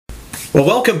Well,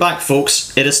 welcome back,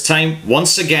 folks. It is time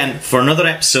once again for another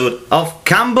episode of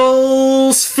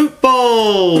Campbell's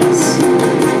Footballs.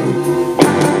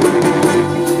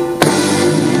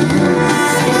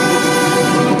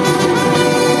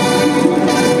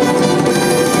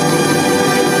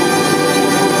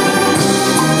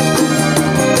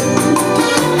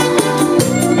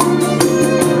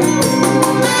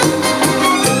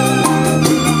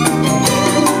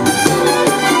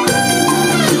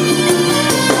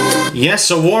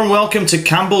 Yes, a warm welcome to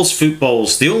Campbell's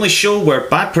Footballs, the only show where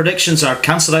bad predictions are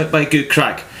cancelled out by good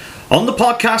crack. On the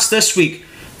podcast this week,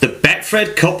 the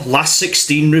Betfred Cup Last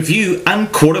 16 review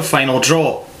and quarter-final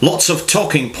draw. Lots of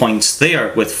talking points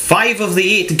there, with 5 of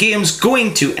the 8 games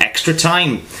going to extra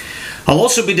time. I'll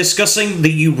also be discussing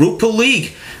the Europa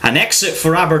League, an exit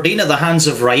for Aberdeen at the hands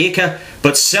of Rijeka,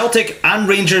 but Celtic and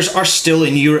Rangers are still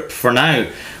in Europe for now.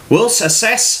 We'll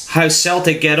assess how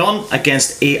Celtic get on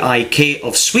against AIK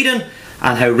of Sweden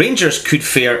and how Rangers could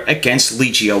fare against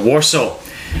Legia Warsaw.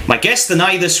 My guest and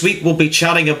I this week will be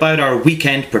chatting about our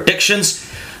weekend predictions,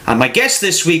 and my guest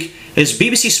this week is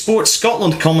BBC Sports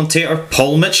Scotland commentator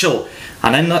Paul Mitchell.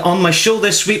 And on my show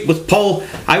this week with Paul,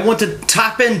 I want to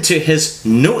tap into his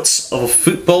notes of a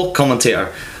football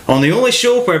commentator. On the only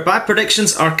show where bad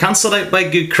predictions are cancelled out by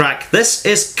good crack, this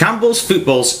is Campbell's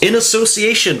Footballs in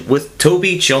association with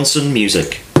Toby Johnson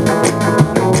Music. Do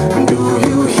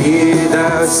you hear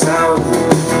that sound?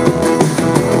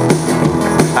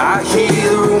 I hear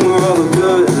the rumor of a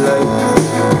good life.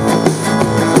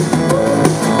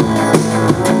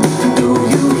 Do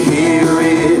you hear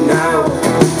it now?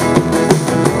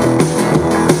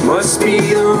 Must be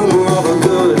the rumor of a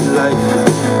good life.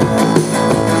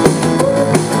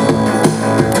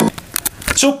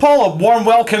 So Paul, a warm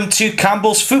welcome to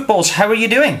Campbell's Footballs. How are you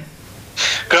doing?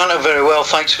 Grant, I'm very well,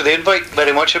 thanks for the invite,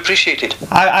 very much appreciated.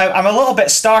 I'm a little bit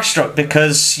starstruck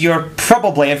because you're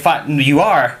probably, in fact you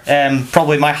are,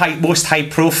 probably my most high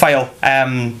profile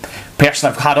person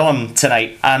I've had on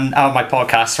tonight, and on my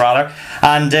podcast rather,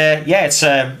 and yeah,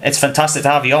 it's fantastic to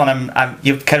have you on.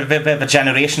 You've kind of a bit of a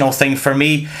generational thing for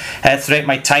me. Throughout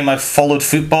my time I've followed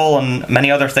football and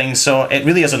many other things, so it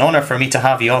really is an honour for me to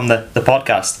have you on the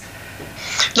podcast.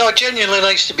 No, genuinely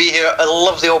nice to be here. I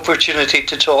love the opportunity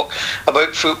to talk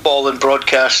about football and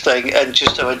broadcasting and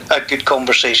just have a good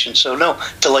conversation. So no,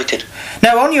 delighted.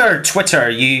 Now on your Twitter,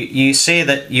 you say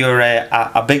that you're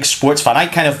a big sports fan. I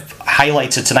kind of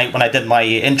highlighted tonight when I did my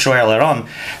intro earlier on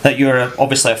that you're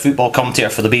obviously a football commentator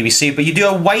for the BBC, but you do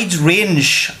a wide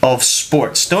range of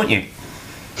sports, don't you?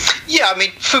 Yeah, I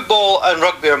mean, football and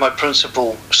rugby are my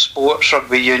principal sports,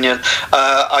 rugby union.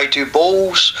 I do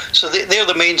bowls, so they're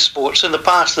the main sports. In the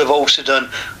past, they've also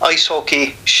done ice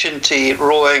hockey, shinty,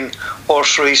 rowing,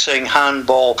 horse racing,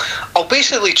 handball. I'll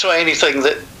basically try anything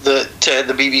that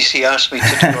the BBC asked me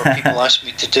to do or people asked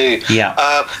me to do. Yeah.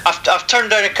 I've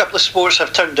turned down a couple of sports.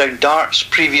 I've turned down darts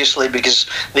previously because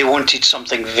they wanted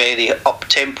something very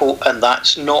up-tempo, and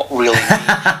that's not really me.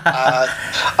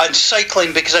 And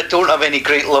cycling because I don't have any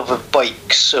great love of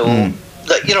bikes, so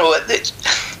that, you know,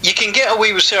 you can get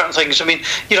away with certain things. I mean,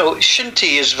 you know,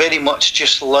 shinty is very much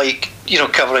just like, you know,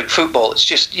 covering football. It's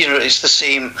just, you know, it's the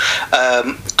same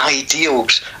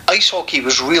ideals. Ice hockey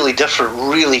was really different,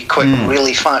 really quick,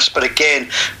 really fast, but again,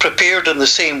 prepared in the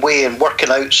same way and working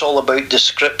out. It's all about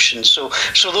description. So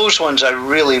those ones I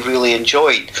really, really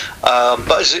enjoyed.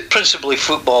 But it's principally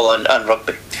football and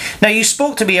rugby. Now, you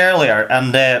spoke to me earlier,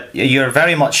 and you're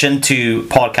very much into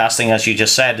podcasting, as you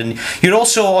just said, and you're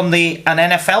also on an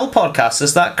NFL podcast.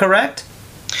 Is that correct?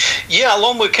 Yeah,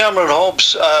 along with Cameron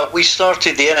Hobbs, we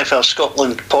started the NFL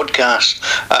Scotland podcast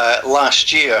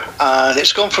last year, and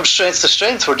it's gone from strength to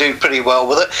strength. We're doing pretty well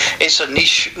with it. It's a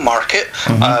niche market.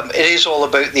 It is all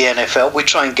about the NFL. We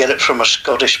try and get it from a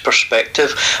Scottish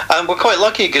perspective, and we're quite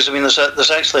lucky because, I mean,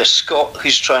 there's actually a Scot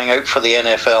who's trying out for the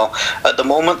NFL at the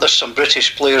moment. There's some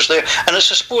British players there, and it's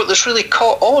a sport that's really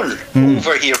caught on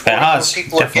over here.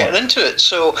 People are getting into it.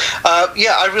 So,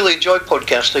 yeah, I really enjoy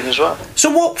podcasting as well.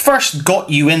 So what first got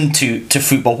you into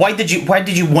football? Why did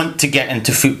you want to get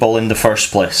into football in the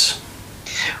first place?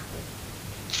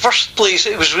 First place,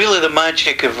 it was really the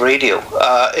magic of radio.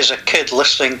 As a kid,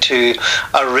 listening to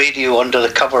a radio under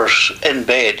the covers in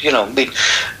bed, you know, I mean,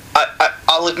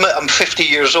 I'll admit I'm 50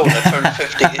 years old. I turned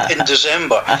 50 in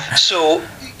December. So,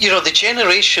 the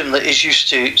generation that is used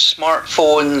to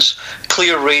smartphones,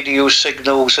 clear radio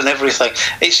signals and everything,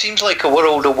 it seems like a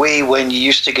world away when you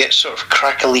used to get sort of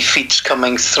crackly feeds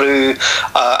coming through.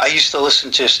 I used to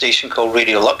listen to a station called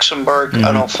Radio Luxembourg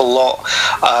an awful lot,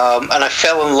 and I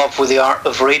fell in love with the art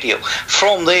of radio.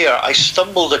 From there, I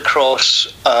stumbled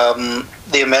across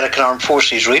the American Armed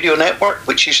Forces Radio Network,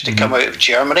 which used to come out of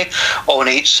Germany on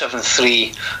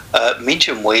 873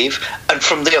 medium wave, and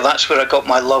from there that's where I got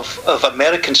my love of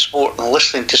American sport and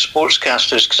listening to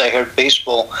sportscasters, because I heard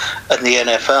baseball and the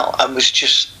NFL, and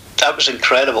that was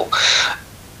incredible.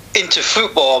 Into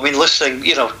football, I mean, listening,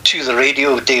 to the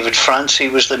radio, David Francie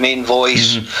was the main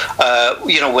voice.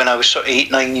 When I was sort of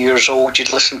 8-9 years old,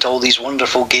 you'd listen to all these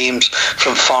wonderful games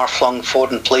from far-flung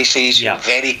foreign places,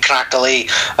 very crackly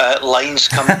lines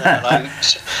coming in and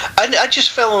out. And I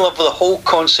just fell in love with the whole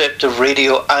concept of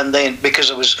radio, and then because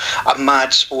I was a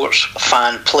mad sports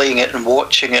fan, playing it and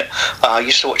watching it, I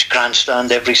used to watch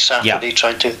Grandstand every Saturday,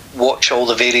 trying to watch all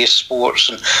the various sports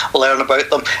and learn about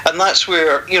them. And that's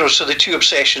where, so the two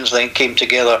obsessions then came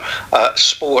together,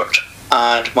 sport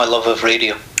and my love of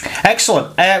radio.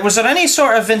 Excellent. Was there any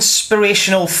sort of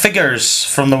inspirational figures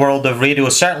from the world of radio,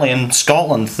 certainly in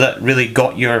Scotland, that really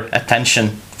got your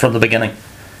attention from the beginning?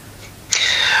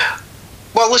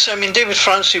 Well, listen, I mean, David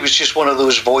Francie was just one of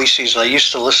those voices, and I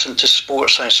used to listen to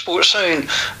Sports Sound. Sports Sound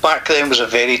back then was a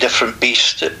very different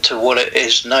beast to what it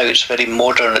is now. It's very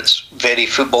modern. It's very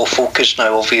football-focused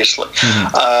now, obviously.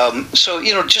 So,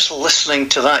 just listening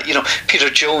to that, Peter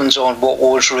Jones on What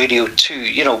Was Radio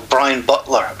 2, Brian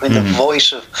Butler. I mean, the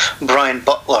voice of Brian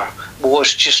Butler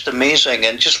was just amazing,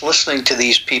 and just listening to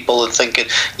these people and thinking,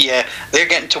 yeah, they're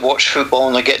getting to watch football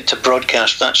and they're getting to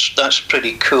broadcast. That's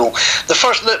pretty cool.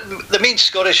 The main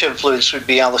Scottish influence would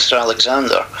be Alistair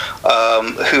Alexander,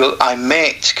 who I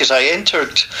met because I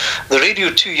entered the Radio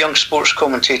 2 Young Sports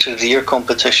Commentator of the Year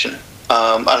competition.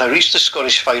 And I reached the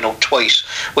Scottish final twice,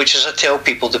 which, as I tell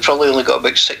people, they probably only got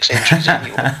about 6 entries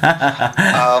anyway.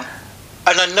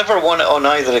 And I never won it on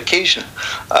either occasion,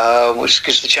 which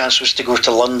because the chance was to go to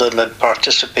London and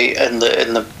participate in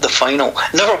the final.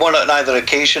 Never won it on either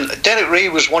occasion. Derek Ray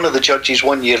was one of the judges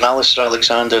one year and Alistair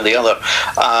Alexander the other,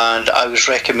 and I was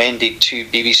recommended to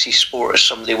BBC Sport as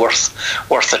somebody worth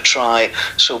a try.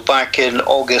 So back in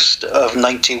August of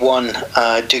 '91,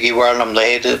 Dougie Wernham, the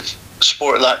head of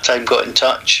Sport at that time, got in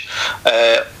touch,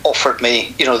 offered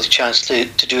me the chance to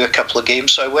do a couple of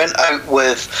games. So I went out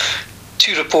with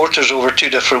 2 reporters over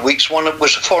 2 different weeks. One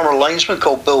was a former linesman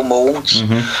called Bill Moulds,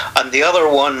 and the other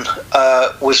one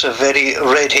was a very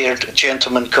red-haired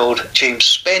gentleman called James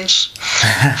Spence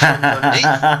from Dundee.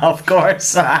 Of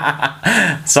course.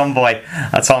 Some boy.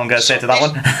 That's all I'm going to say to that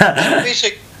one.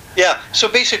 So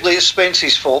basically it's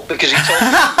Spence's fault because he told me.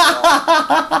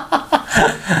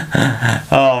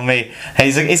 Oh me,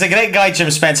 he's a great guy,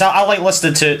 Jim Spence. I like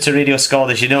listening to Radio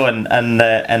Scottish, and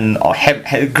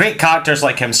great characters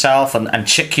like himself and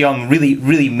Chick Young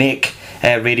really make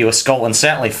Radio Scotland,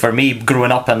 certainly for me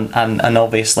growing up and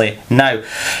obviously now.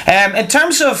 In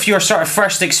terms of your sort of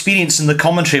first experience in the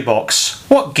commentary box,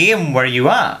 what game were you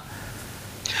at?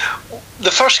 The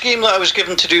first game that I was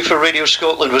given to do for Radio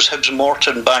Scotland was Hibs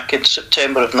Morton back in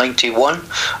September of '91.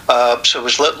 So I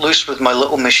was let loose with my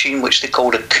little machine, which they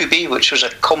called a Kubi, which was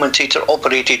a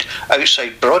commentator-operated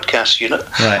outside broadcast unit,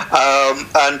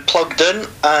 and plugged in.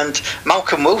 And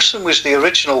Malcolm Wilson was the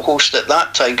original host at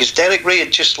that time, because Derek Ray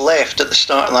had just left at the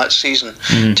start of that season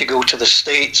to go to the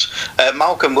States.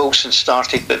 Malcolm Wilson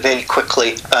started, but very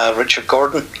quickly Richard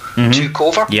Gordon took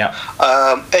over.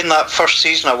 In that first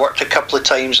season, I worked a couple of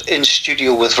times in studio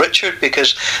with Richard,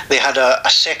 because they had a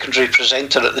secondary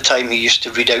presenter at the time who used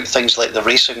to read out things like the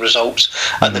racing results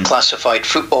and the classified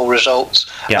football results.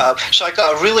 So I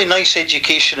got a really nice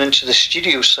education into the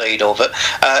studio side of it.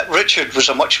 Richard was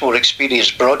a much more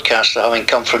experienced broadcaster, having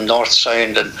come from North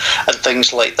Sound and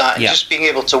things like that. And just being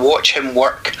able to watch him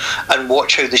work and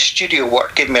watch how the studio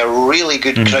worked gave me a really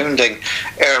good grounding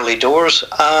early doors.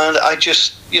 And I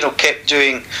just kept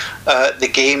doing the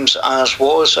games as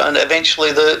was, and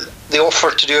eventually the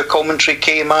offer to do a commentary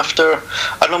came after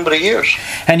a number of years.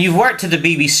 And you've worked at the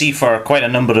BBC for quite a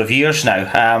number of years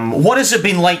now. What has it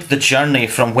been like, the journey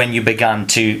from when you began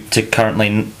to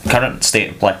current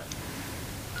state of play?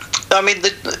 I mean,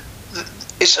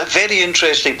 it's a very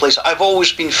interesting place. I've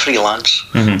always been freelance.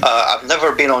 I've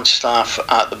never been on staff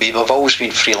at the BBC. I've always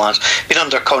been freelance, been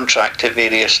under contract at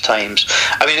various times.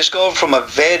 I mean, it's gone from a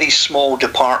very small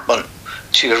department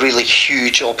to a really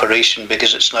huge operation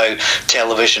because it's now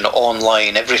television,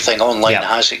 online, everything online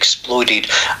has exploded,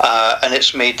 and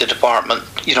it's made the department,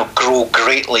 grow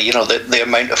greatly. The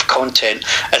amount of content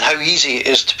and how easy it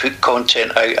is to put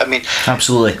content out. I mean,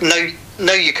 absolutely.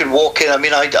 Now you can walk in. I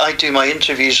mean, I do my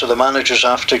interviews with the managers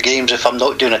after games. If I'm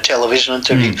not doing a television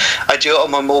interview, I do it on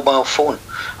my mobile phone.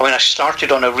 I mean, I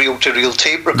started on a reel-to-reel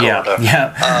tape recorder.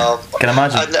 Can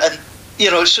imagine.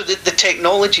 And so the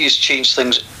technology has changed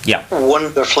things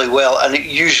wonderfully well, and it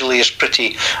usually is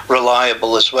pretty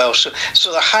reliable as well. So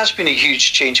there has been a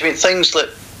huge change. I mean, things that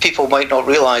people might not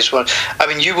realise. You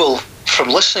will, from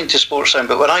listening to Sportsound,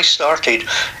 but when I started,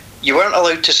 you weren't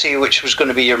allowed to say which was going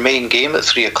to be your main game at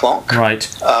 3 o'clock. Right.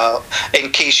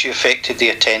 In case you affected the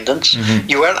attendance.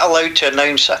 You weren't allowed to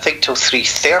announce, I think, till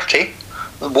 3:30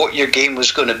 what your game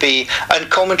was going to be, and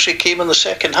commentary came in the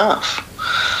second half.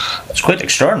 It's quite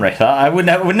extraordinary. I would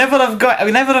never have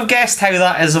guessed how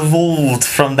that has evolved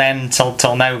from then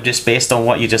till now, just based on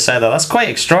what you just said. That's quite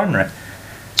extraordinary.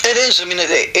 It is. I mean,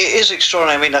 it is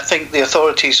extraordinary. I mean, I think the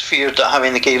authorities feared that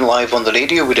having the game live on the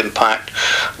radio would impact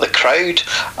the crowd.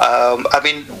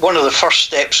 One of the first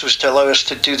steps was to allow us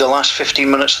to do the last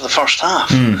 15 minutes of the first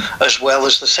half, as well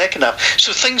as the second half.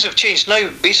 So things have changed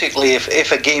now. Basically,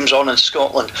 if a game's on in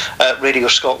Scotland, Radio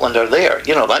Scotland are there.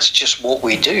 That's just what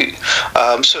we do.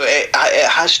 So it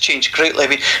has changed greatly. I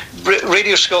mean,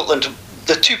 Radio Scotland,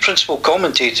 the two principal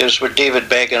commentators were David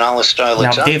Begg and Alistair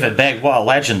Alexander. Now, David Begg, what a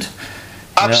legend.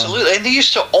 Absolutely, and they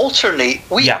used to alternate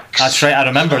weeks. Yeah, that's right. I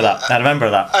remember that. But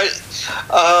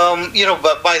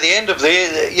by the end of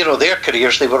their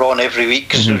careers, they were on every week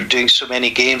because they were doing so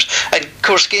many games. And of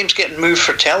course, games getting moved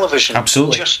for television.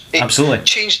 Absolutely, absolutely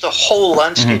changed the whole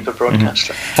landscape of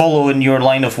broadcasting. Following your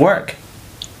line of work.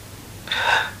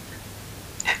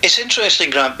 It's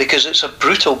interesting, Grant, because it's a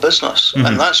brutal business,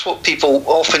 and that's what people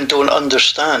often don't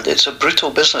understand. It's a brutal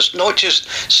business, not just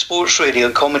sports radio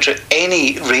and commentary,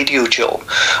 any radio job.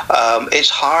 It's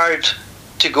hard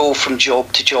to go from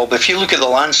job to job. If you look at the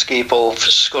landscape of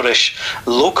Scottish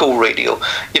local radio,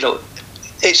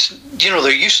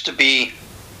 there used to be,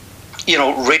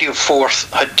 Radio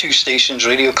Forth had 2 stations,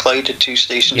 Radio Clyde had 2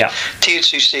 stations, Tier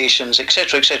 2 stations,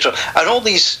 etc., etc., and all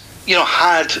these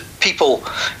had people,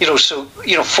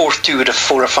 Forth 2 would have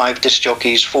 4 or 5 disc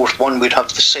jockeys, Forth 1 would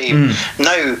have the same.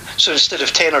 Now, so instead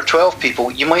of 10 or 12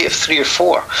 people, you might have 3 or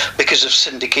 4 because of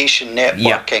syndication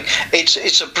networking.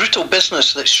 It's a brutal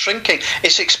business that's shrinking.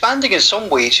 It's expanding in some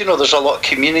ways. There's a lot of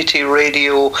community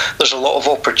radio, there's a lot of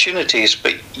opportunities,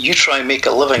 but you try and make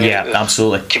a living out of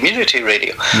absolutely. Community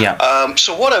radio.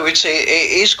 So what I would say,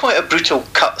 it is quite a brutal,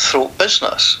 cutthroat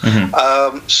business.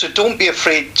 So don't be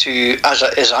afraid to,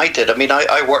 as I did. I mean,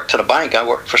 I worked at a bank. I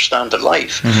worked for Standard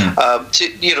Life.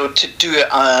 To do it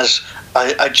as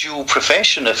a dual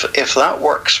profession, if that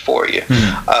works for you,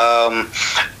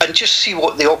 and just see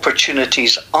what the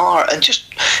opportunities are, and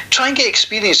just try and get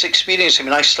experience. I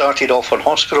mean, I started off on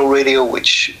hospital radio,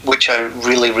 which I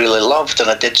really, really loved, and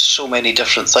I did so many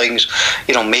different things.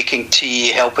 Making tea,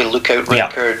 helping look out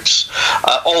records,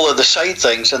 all of the side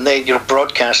things, and then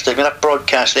broadcasting. I mean, I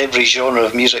broadcast every genre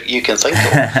of music you can think of.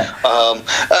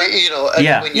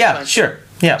 Sure.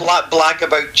 Yeah. Blag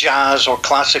about jazz or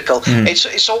classical.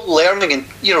 It's all learning and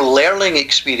learning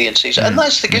experiences, and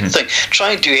that's the good thing.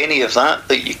 Try and do any of that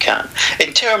you can.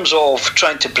 In terms of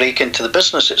trying to break into the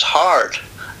business, it's hard.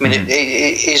 I mean,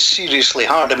 it is seriously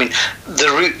hard. I mean,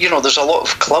 there's a lot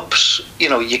of clubs.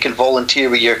 You can volunteer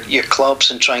with your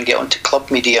clubs and try and get onto club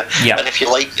media. And if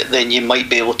you like it, then you might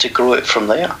be able to grow it from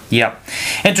there. Yeah,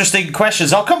 interesting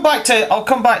questions. I'll come back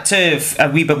to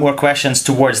a wee bit more questions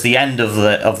towards the end of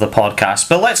the podcast.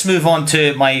 But let's move on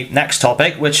to my next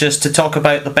topic, which is to talk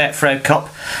about the Betfred Cup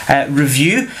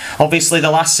review. Obviously, the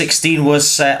last 16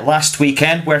 was last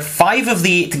weekend, where 5 of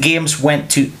the 8 games went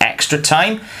to extra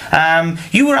time.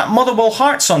 You were at Motherwell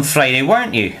Hearts on Friday,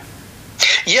 weren't you?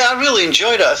 Yeah, I really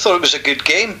enjoyed it. I thought it was a good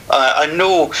game. I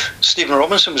know Stephen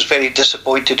Robinson was very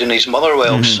disappointed in his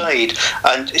Motherwell side,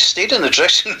 and he stayed in the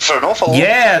dressing room for an awful long time.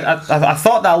 Yeah, I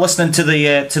thought that listening to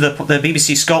the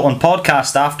BBC Scotland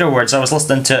podcast afterwards. I was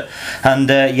listening to it, and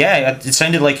it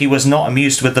sounded like he was not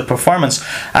amused with the performance.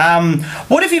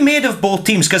 What have you made of both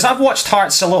teams? Because I've watched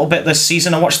Hearts a little bit this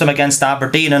season. I watched them against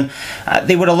Aberdeen, and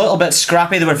they were a little bit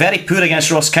scrappy. They were very poor against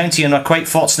Ross County, and were quite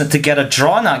fortunate to get a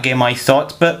draw in that game, I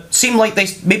thought. But seemed like they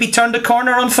maybe turned a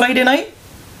corner on Friday night?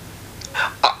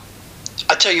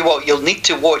 I tell you what, you'll need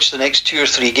to watch the next 2 or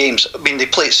 3 games. I mean, they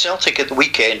play at Celtic at the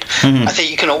weekend. I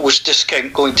think you can always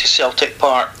discount going to Celtic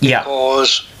Park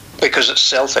because it's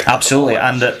Celtic. Absolutely,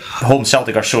 and at home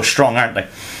Celtic are so strong, aren't they?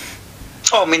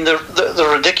 Oh, I mean, they're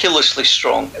ridiculously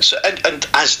strong, so, and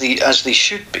as they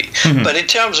should be. But in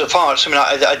terms of Hearts, I mean,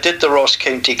 I did the Ross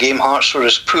County game. Hearts were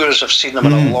as poor as I've seen them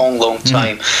in a long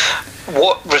time.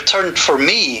 What returned for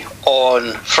me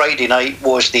on Friday night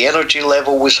was the energy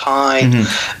level was high.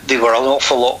 They were an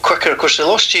awful lot quicker. Of course, they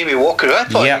lost Jamie Walker, who I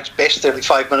thought he was best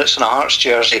 35 minutes in a Hearts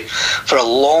jersey for a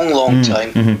long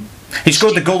time. He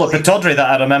scored the goal at Pittodrie that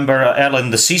I remember early in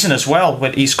the season as well.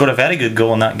 He scored a very good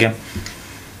goal in that game.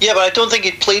 Yeah, but I don't think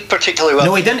he played particularly well.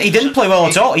 No, he didn't. He didn't play well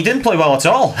at all. He didn't play well at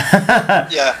all.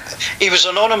 Yeah, he was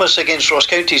anonymous against Ross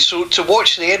County. So to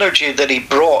watch the energy that he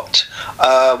brought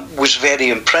was very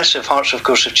impressive. Hearts, of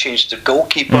course, have changed the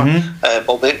goalkeeper.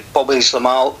 Bobby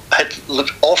Lamal had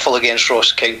looked awful against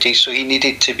Ross County, so he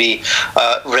needed to be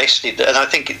rested. And I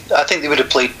think they would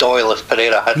have played Doyle if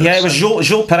Pereira hadn't. Yeah, it was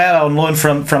Joel Pereira on loan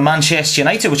from Manchester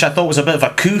United, which I thought was a bit of a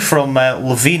coup from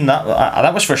Levine.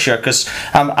 That was for sure, because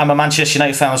I'm a Manchester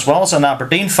United fan as well as an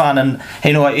Aberdeen fan, and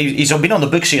he's been on the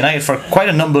books of United for quite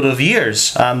a number of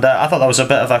years, and I thought that was a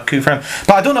bit of a coup for him.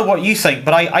 But I don't know what you think,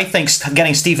 but I think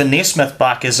getting Stephen Naismith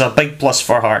back is a big plus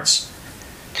for Hearts.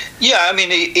 Yeah, I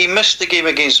mean, he missed the game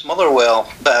against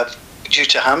Motherwell due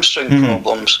to hamstring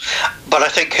problems, but I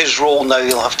think his role now,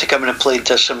 he'll have to come in and play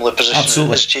into a similar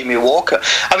position as Jamie Walker.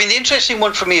 I mean, the interesting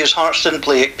one for me is Hearts didn't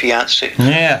play Ikpeazu.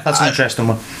 Yeah, that's an interesting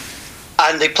one.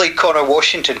 And they played Connor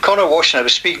Washington. Connor Washington, I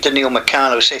was speaking to Neil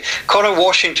McCann, I would say, Connor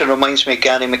Washington reminds me of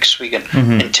Gary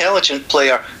McSwegan. Intelligent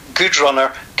player, good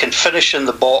runner, can finish in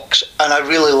the box, and I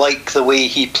really like the way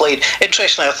he played.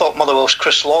 Interestingly, I thought Motherwell's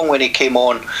Chris Long, when he came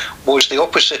on, was the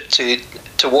opposite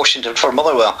to Washington for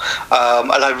Motherwell.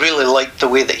 And I really liked the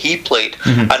way that he played.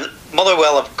 And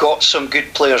Motherwell have got some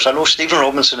good players. I know Stephen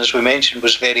Robinson, as we mentioned,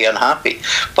 was very unhappy,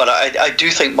 but I do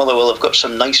think Motherwell have got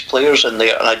some nice players in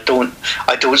there, and I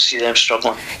don't see them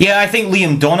struggling. Yeah, I think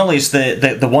Liam Donnelly is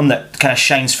the one that kind of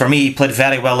shines for me. He played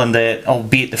very well in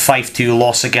albeit the 5-2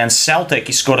 loss against Celtic.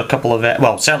 He scored a couple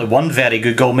of certainly one very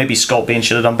good goal. Maybe Scott Bain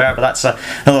should have done better, but that's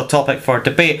another topic for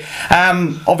debate.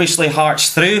 Obviously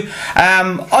Hearts through.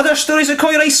 Other stories that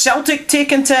caught your eye: Celtic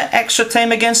taken to extra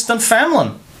time against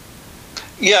Dunfermline.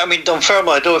 Yeah, I mean,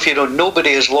 Dunfermline, I don't know if you know,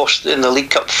 nobody has lost in the League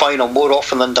Cup final more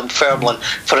often than Dunfermline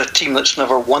for a team that's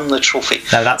never won the trophy.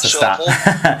 Now that's a stat.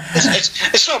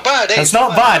 It's not bad. It's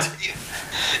not bad.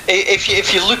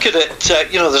 If you look at it,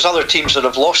 there's other teams that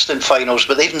have lost in finals,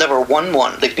 but they've never won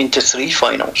one. They've been to 3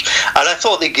 finals, and I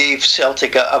thought they gave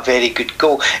Celtic a very good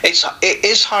go. It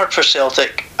is hard for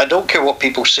Celtic. I don't care what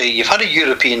people say. You've had a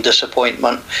European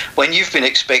disappointment when you've been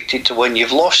expected to win.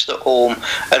 You've lost at home,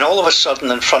 and all of a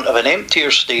sudden, in front of an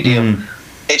emptier stadium.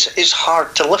 It's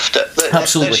hard to lift it.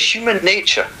 Absolutely. It's human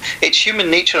nature. It's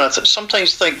human nature, and I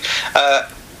sometimes think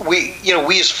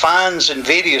we as fans in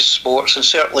various sports, and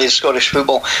certainly in Scottish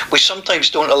football, we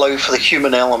sometimes don't allow for the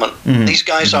human element. These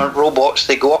guys aren't robots.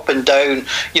 They go up and down.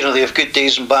 They have good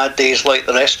days and bad days like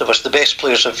the rest of us. The best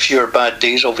players have fewer bad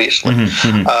days, obviously.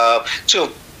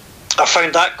 So I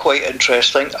found that quite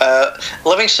interesting.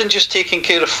 Livingston just taking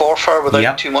care of Forfar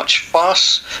without too much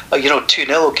fuss. 2-0,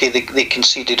 okay, they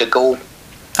conceded a goal.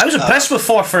 I was impressed with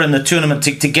Forfar in the tournament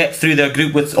to get through their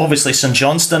group with obviously St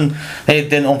Johnstone. They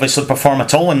didn't obviously perform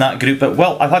at all in that group, but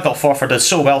I thought Forfar did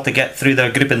so well to get through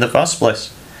their group in the first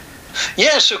place.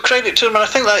 Yeah, so credit to them. And I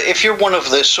think that if you're one of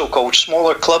the so-called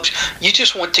smaller clubs, you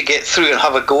just want to get through and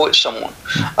have a go at someone.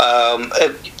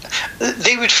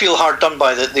 They would feel hard done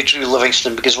by that they drew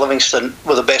Livingston, because Livingston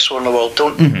were the best one in the world,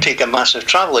 don't take a massive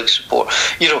travelling support.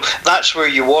 That's where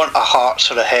you want a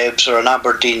Hearts or a Hibs or an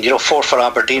Aberdeen. For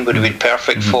Aberdeen would have been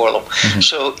perfect for them.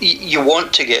 So you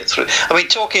want to get through. I mean,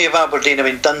 talking of Aberdeen,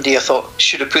 Dundee, I thought,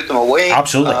 should have put them away.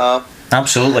 Absolutely.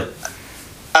 Absolutely.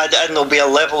 And there'll be a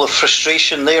level of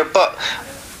frustration there, but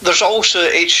there's also,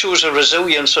 it shows a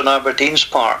resilience on Aberdeen's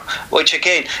part, which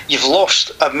again, you've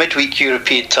lost a midweek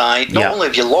European tie. Not only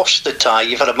have you lost the tie,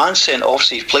 you've had a man sent off,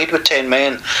 so you've played with 10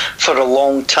 men for a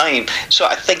long time. So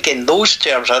I think in those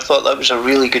terms, I thought that was a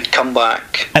really good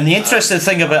comeback. And the interesting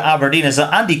thing about Aberdeen is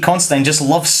that Andy Considine just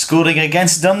loves scoring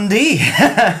against Dundee.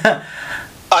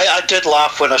 I did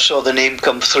laugh when I saw the name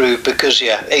come through, because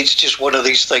it's just one of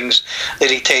these things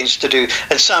that he tends to do.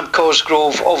 And Sam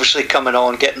Cosgrove obviously coming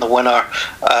on, getting the winner,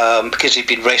 because he'd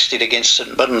been rested against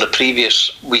St Mirren the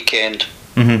previous weekend.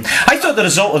 I thought the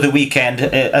result of the weekend,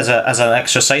 as an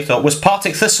extra side thought, was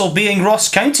Partick Thistle being Ross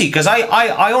County, because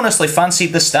I honestly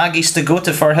fancied the Staggies to go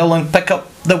to Firhill and pick up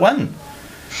the win.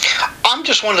 I'm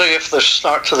just wondering if the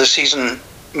start to the season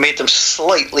made them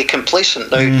slightly complacent.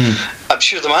 Now, I'm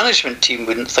sure the management team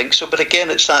wouldn't think so, but again,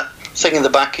 it's that thing in the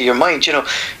back of your mind.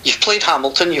 You've played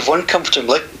Hamilton, you've won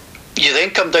comfortably, you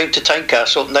then come down to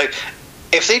Tynecastle. Now,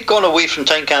 if they'd gone away from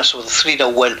Tynecastle with a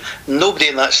 3-0 win, nobody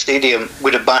in that stadium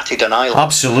would have batted an eyelid.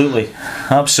 Absolutely.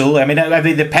 I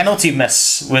mean, the penalty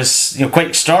miss was quite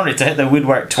extraordinary. To hit the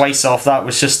woodwork twice off that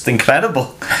was just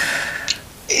incredible.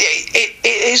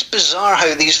 It is bizarre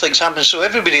how these things happen. So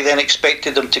everybody then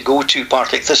expected them to go to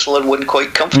Partick Thistle and win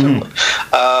quite comfortably.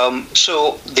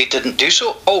 So they didn't do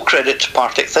so. All credit to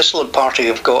Partick Thistle, and Partick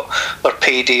have got their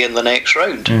payday in the next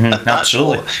round. And that's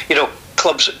absolutely. what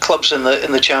clubs in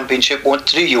the championship want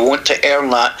to do. You want to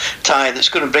earn that tie that's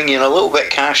going to bring you in a little bit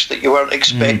of cash that you weren't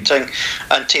expecting,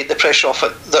 and take the pressure off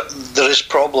it. There is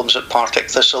problems at Partick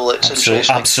Thistle. It's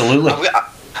interesting. Absolutely.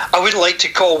 I wouldn't like to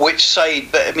call which side,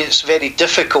 but I mean it's very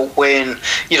difficult when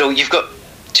you've got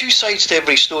two sides to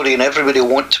every story, and everybody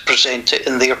want to present it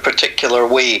in their particular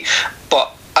way.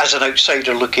 But as an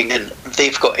outsider looking in,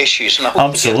 they've got issues. And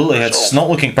absolutely, it's not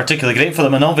looking particularly great for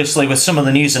them. And obviously, with some of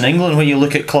the news in England, when you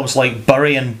look at clubs like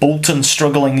Bury and Bolton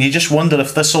struggling, you just wonder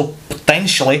if Thistle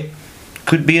potentially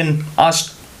could be in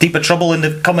as deep a trouble in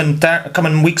the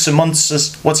coming weeks and months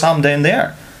as what's happened down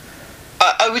there.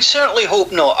 I would certainly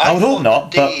hope not. I would hope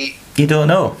not, but you don't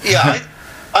know. Yeah,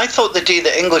 I thought the day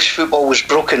that English football was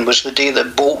broken was the day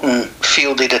that Bolton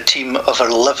fielded a team of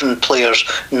 11 players,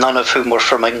 none of whom were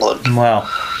from England. Wow.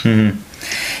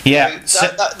 Yeah,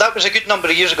 that was a good number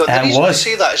of years ago. The reason I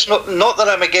say that, it's not that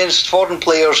I'm against foreign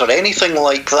players or anything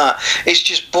like that. It's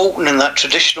just Bolton in that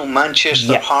traditional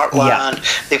Manchester heartland.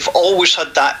 They've always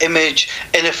had that image.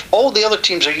 And if all the other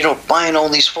teams are, buying all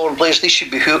these foreign players, they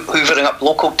should be hoovering up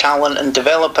local talent and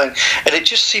developing. And it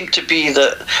just seemed to be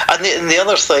that. And the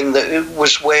other thing that it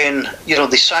was when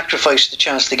they sacrificed the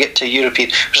chance to get to European.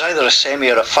 It was either a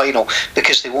semi or a final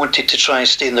because they wanted to try and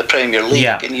stay in the Premier League.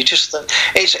 Yeah. And you just think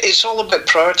it's all about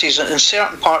priorities. And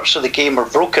certain parts of the game are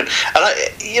broken.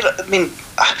 And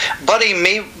Bury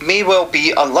may well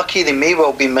be unlucky. They may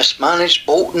well be mismanaged.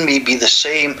 Bolton may be the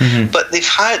same. But they've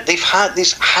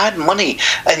had money,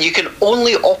 and you can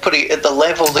only operate at the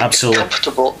level that you're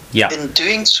comfortable in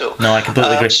doing so. No, I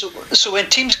completely agree. So when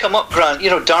teams come up, Grant,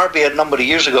 Derby a number of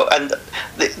years ago, and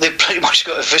they pretty much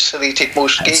got eviscerated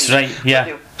most games. That's right.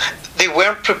 Yeah. They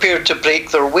weren't prepared to break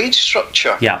their wage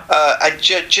structure and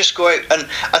just go out. And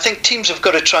I think teams have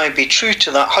got to try and be true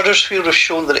to that. Huddersfield have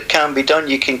shown that it can be done.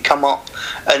 You can come up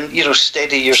and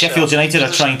steady yourself. Sheffield United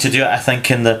are trying to do it, I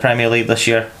think, in the Premier League this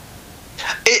year.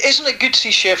 Isn't it good to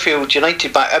see Sheffield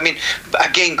United back? I mean,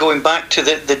 again, going back to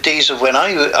the days of when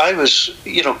I was,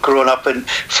 growing up and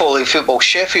following football,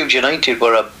 Sheffield United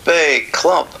were a big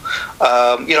club,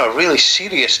 a really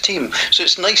serious team. So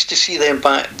it's nice to see them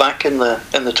back in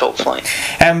the top flight.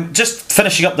 Just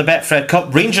finishing up the Betfred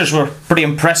Cup, Rangers were pretty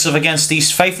impressive against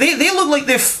East Fife. They look like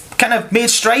they've kind of made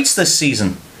strides this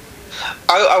season.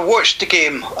 I watched the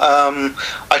game.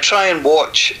 I try and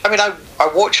watch. I mean,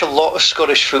 I watch a lot of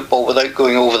Scottish football without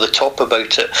going over the top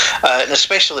about it. And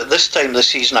especially at this time of the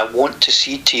season, I want to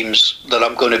see teams that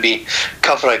I'm going to be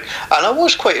covering. And I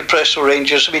was quite impressed with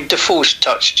Rangers. I mean, Defoe's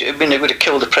touched. I mean, it would have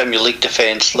killed the Premier League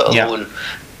defence, let alone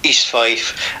East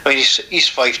Fife. I mean,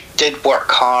 East Fife did work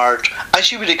hard,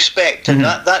 as you would expect. And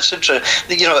that's interesting.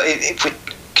 If we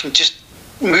can just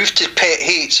move to pet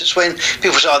hates, it's when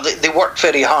people say they work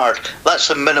very hard. That's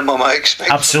the minimum I expect.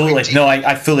 Absolutely. No,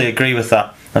 I fully agree with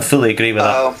that.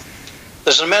 That.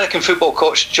 There's an American football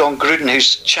coach, John Gruden,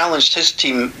 who's challenged his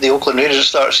team, the Oakland Raiders, at the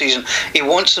start of the season. He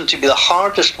wants them to be the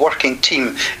hardest working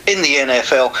team in the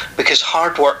NFL because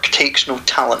hard work takes no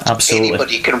talent. Absolutely.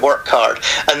 Anybody can work hard,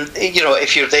 and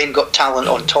if you've then got talent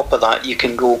on top of that, you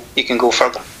can go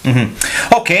further.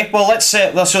 Okay, well let's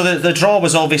so the draw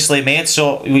was obviously made.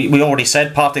 So we already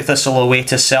said Partick Thistle away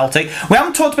to Celtic. We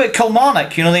haven't talked about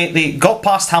Kilmarnock. They got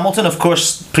past Hamilton, of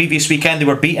course. Previous weekend they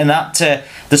were beaten at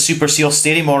the Super Seal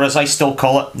Stadium, or as I still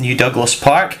call it, New Douglas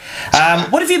Park.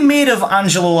 What have you made of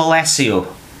Angelo Alessio?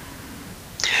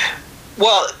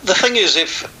 Well, the thing is,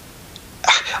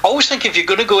 I always think if you're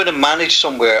going to go in and manage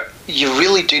somewhere, you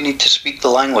really do need to speak the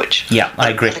language. Yeah, I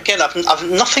agree. And again, I've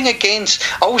nothing against.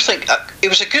 I always think it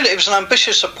was an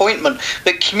ambitious appointment,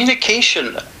 but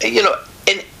communication.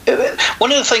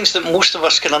 One of the things that most of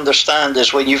us can understand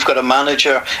is when you've got a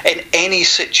manager in any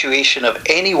situation, of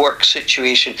any work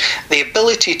situation, the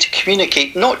ability to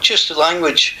communicate, not just the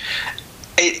language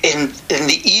in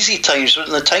the easy times, but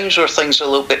in the times where things are a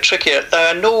little bit trickier.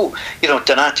 I know,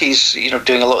 Donati's,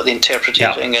 doing a lot of the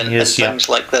interpreting and things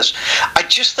like this. I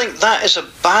just think that is a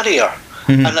barrier.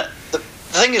 And the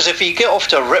thing is, if you get off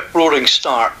to a rip-roaring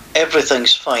start,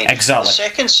 everything's fine. Exactly.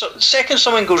 The second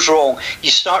something goes wrong,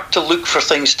 you start to look for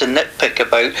things to nitpick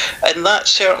about, and that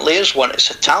certainly is one.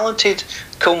 It's a talented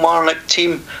Kilmarnock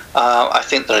team. I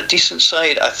think they're a decent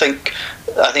side. I think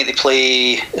they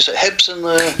play. Is it Hibs in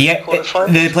the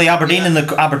quarterfinal? They play Aberdeen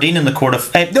in the quarter.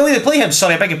 No, they play Hibs.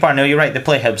 Sorry, I beg your pardon. No, you're right. They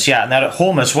play Hibs. Yeah, and they're at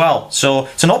home as well. So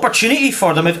it's an opportunity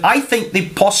for them. I think they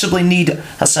possibly need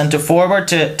a centre forward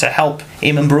to help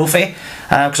Eamon Brophy,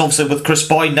 because obviously with Chris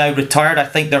Boyd now retired, I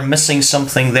think they're missing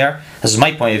something there. This is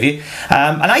my point of view,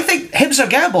 and I think Hibs are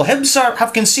gettable. Hibs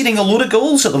have conceding a load of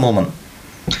goals at the moment.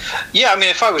 Yeah, I mean,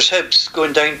 if I was Hibs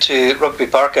going down to Rugby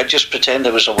Park, I'd just pretend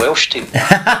I was a Welsh team.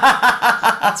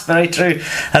 That's very true.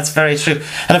 That's very true.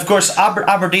 And of course,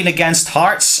 Aberdeen against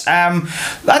Hearts.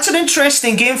 That's an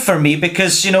interesting game for me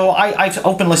because, I've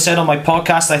openly said on my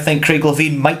podcast I think Craig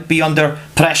Levein might be under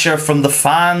pressure from the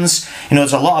fans.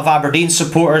 There's a lot of Aberdeen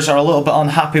supporters are a little bit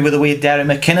unhappy with the way Derek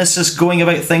McInnes is going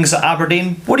about things at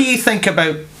Aberdeen. What do you think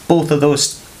about both of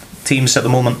those teams at the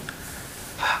moment?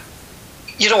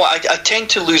 You know what, I tend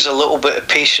to lose a little bit of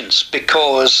patience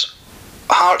because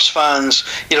Hearts fans,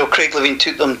 Craig Levein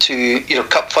took them to,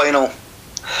 cup final.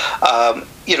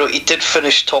 He did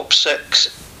finish top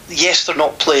 6. Yes, they're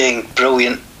not playing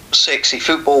brilliant, sexy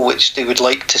football, which they would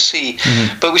like to see.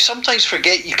 Mm-hmm. But we sometimes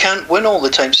forget you can't win all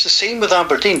the time. It's the same with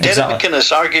Aberdeen. Exactly. Derek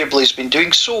McInnes arguably has been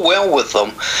doing so well with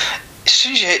them. As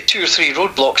soon as you hit 2 or 3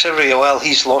 roadblocks, every while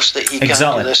he's lost it. He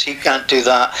can't do this. He can't do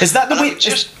that. Is that the way?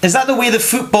 Is that the way the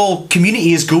football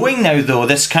community is going now? Though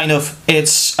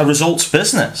it's a results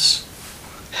business.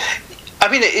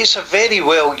 I mean, it's a very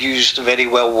well used, very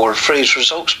well worn phrase,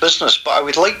 results business. But I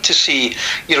would like to see,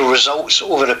 results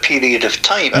over a period of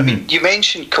time. Mm-hmm. I mean, you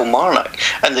mentioned Kilmarnock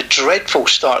and the dreadful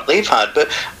start they've had,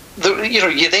 but.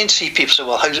 You then see people say,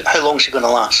 well, how long is it going to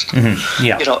last? Mm-hmm.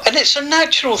 Yeah. And it's a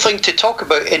natural thing to talk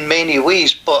about in many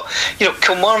ways, but,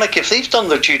 Kilmarnock, if they've done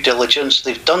their due diligence,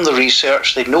 they've done the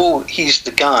research, they know he's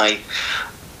the guy,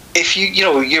 if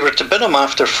you were to bin him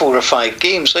after 4 or 5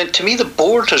 games, then to me the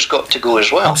board has got to go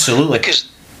as well. Absolutely. Because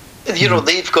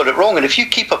they've got it wrong, and if you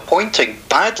keep appointing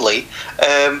badly,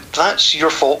 that's your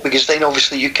fault, because then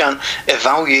obviously you can't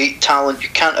evaluate talent, you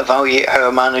can't evaluate how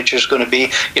a manager's going to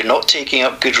be, you're not taking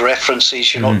up good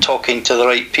references, you're not talking to the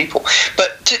right people.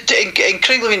 But in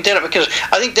Craig Levein, Derek McInnes,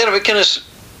 I think Derek McInnes,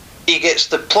 he gets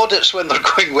the plaudits when they're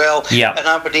going well, yeah. And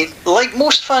Aberdeen, like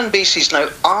most fan bases now,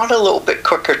 are a little bit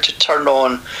quicker to turn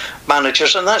on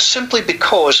managers, and that's simply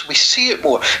because we see it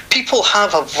more. People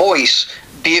have a voice,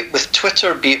 be it with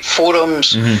Twitter, be it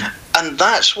forums, and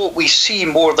that's what we see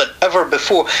more than ever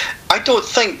before. I don't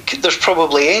think there's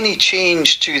probably any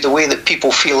change to the way that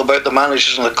people feel about the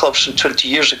managers and the clubs from 20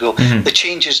 years ago. The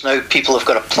change is now people have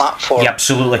got a platform. Yeah,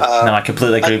 absolutely. No, I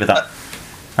completely agree with that.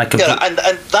 And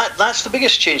that's the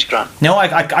biggest change, Grant. No,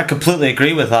 I completely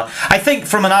agree with that. I think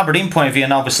from an Aberdeen point of view,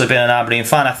 and obviously being an Aberdeen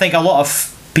fan, I think a lot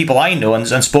of people I know and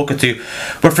spoken to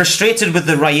were frustrated with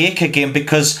the Rijeka game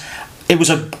because it was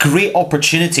a great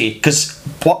opportunity,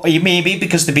 maybe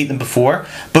because they beat them before,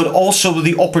 but also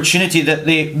the opportunity that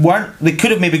they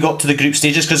could have maybe got to the group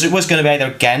stages, because it was going to be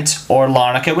either Ghent or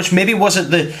Larnaca, which maybe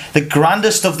wasn't the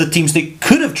grandest of the teams they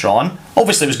could have drawn.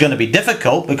 Obviously it was going to be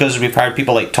difficult because we've heard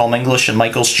people like Tom English and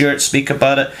Michael Stewart speak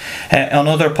about it on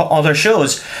other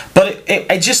shows, but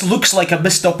it just looks like a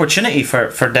missed opportunity for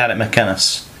Derek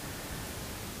McInnes.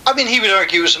 I mean, he would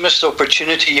argue it was a missed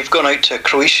opportunity. You've gone out to a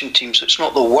Croatian team, so it's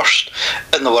not the worst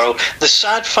in the world. The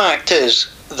sad fact is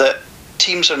that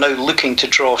teams are now looking to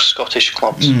draw Scottish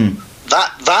clubs.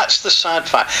 That's the sad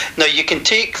fact. Now, you can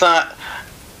take that,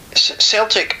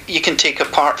 Celtic, you can take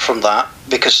apart from that,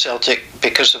 because Celtic,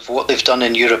 because of what they've done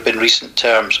in Europe in recent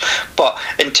terms. But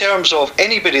in terms of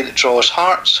anybody that draws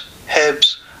Hearts,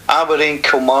 Hibs, Aberdeen,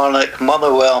 Kilmarnock,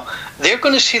 Motherwell, they're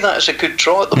going to see that as a good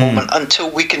draw at the moment until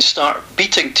we can start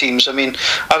beating teams. I mean,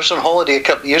 I was on holiday a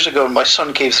couple of years ago and my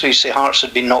son came through to say Hearts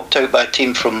had been knocked out by a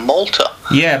team from Malta.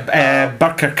 Yeah,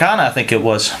 Birkirkana, I think it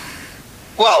was.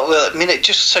 Well, I mean, it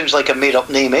just sounds like a made-up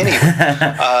name anyway.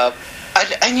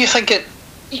 And you think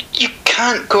you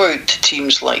can't go out to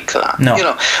teams like that. No.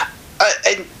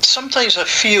 And sometimes I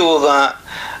feel that,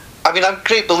 I mean, I'm a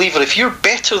great believer, if you're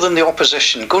better than the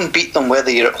opposition, go and beat them,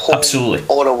 whether you're at home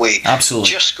or away.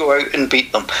 Absolutely. Just go out and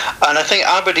beat them. And I think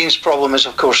Aberdeen's problem is,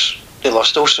 of course, they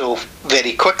lost also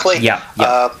very quickly. Yeah.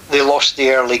 They lost the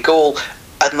early goal,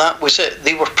 and that was it.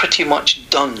 They were pretty much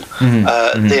done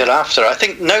thereafter. I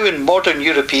think now in modern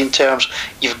European terms,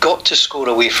 you've got to score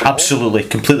away from home. Absolutely.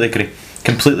 Completely agree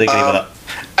with that.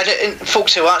 And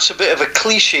folks say, well, that's a bit of a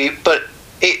cliche, but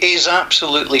it is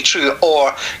absolutely true.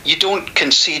 Or you don't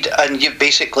concede and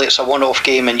it's a one-off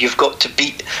game and you've got to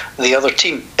beat the other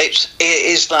team. It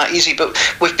is that easy. But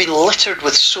we've been littered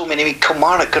with so many. I mean,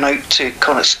 Kilmarnock going out to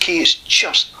Connacht's Quay, it's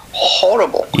just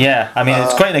horrible. Yeah, I mean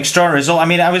it's quite an extraordinary result. I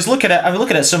mean, I was looking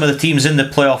at some of the teams in the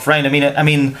playoff round. I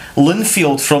mean,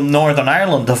 Linfield from Northern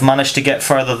Ireland have managed to get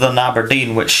further than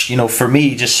Aberdeen, which, you know, for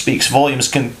me just speaks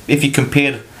volumes. If you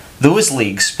compare those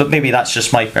leagues, but maybe that's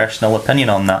just my personal opinion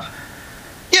on that.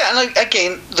 Yeah, and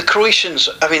again, the Croatians,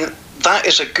 I mean, that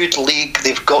is a good league.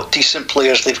 They've got decent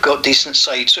players. They've got decent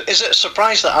sides. So is it a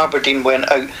surprise that Aberdeen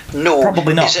went out? No.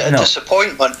 Probably not. Is it a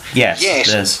disappointment? Yes. Yes.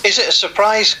 It is. Is it a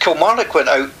surprise Kilmarnock went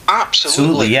out?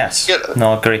 Absolutely. Yes. Yeah.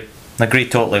 No, agree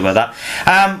totally with that.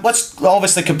 Let's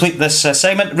obviously complete this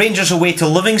segment. Rangers away to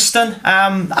Livingston.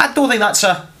 I don't think that's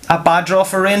a bad draw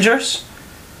for Rangers.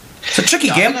 It's a tricky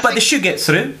game, but they should get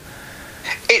through.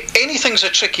 Anything's a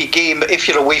tricky game if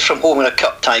you're away from home in a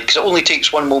cup tie, because it only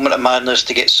takes one moment of madness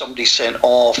to get somebody sent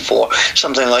off or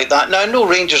something like that. Now, I know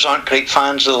Rangers aren't great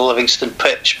fans of the Livingston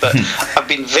pitch, but I've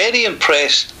been very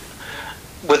impressed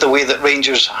with the way that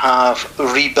Rangers have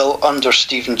rebuilt under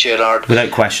Steven Gerrard.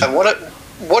 Without question. And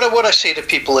what I say to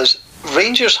people is,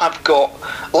 Rangers have got,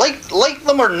 like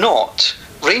them or not,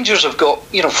 Rangers have got,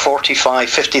 45,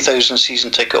 50,000 season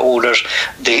ticket holders.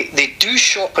 They do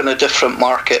shop in a different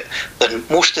market than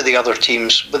most of the other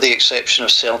teams, with the exception of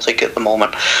Celtic at the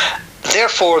moment.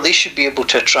 Therefore, they should be able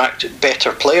to attract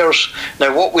better players.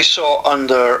 Now, what we saw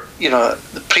under,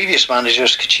 the previous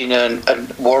managers, Kachina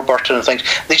and Warburton and things,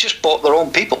 they just bought their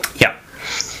own people. Yeah.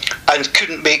 And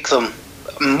couldn't make them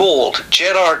mould.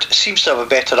 Gerrard seems to have a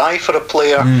better eye for a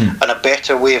player and a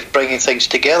better way of bringing things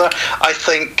together. I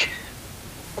think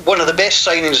one of the best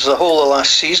signings of the whole of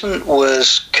last season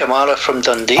was Kamara from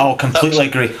Dundee. Oh, completely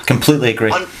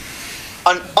agree.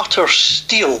 An utter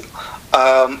steal.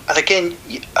 And again,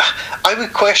 I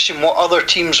would question what other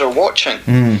teams are watching.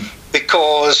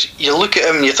 Because you look at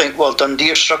him and you think, well,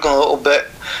 Dundee are struggling a little bit,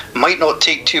 might not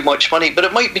take too much money, but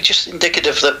it might be just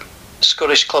indicative that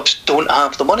Scottish clubs don't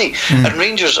have the money. And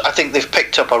Rangers, I think they've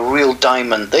picked up a real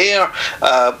diamond there.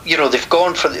 They've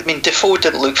gone for, Defoe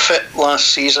didn't look fit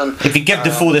last season. If you give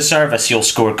Defoe the service, you'll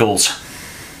score goals.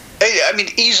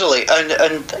 Easily.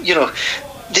 And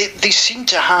they seem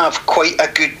to have quite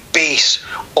a good base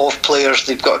of players.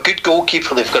 They've got a good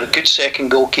goalkeeper, they've got a good second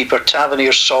goalkeeper.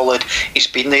 Tavernier's solid, he's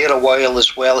been there a while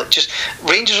as well.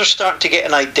 Rangers are starting to get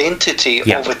an identity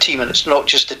of a team, and it's not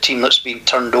just a team that's being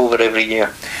turned over every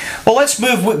year. Well, let's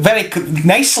move very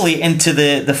nicely into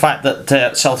the fact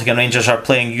that Celtic and Rangers are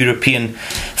playing European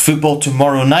football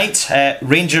tomorrow night.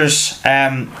 Rangers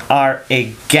are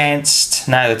against,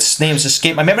 now its name's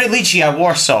escaped my memory, Legia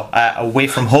Warsaw, away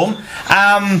from home.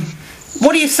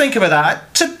 What do you think about that?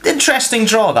 It's an interesting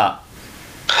draw, that.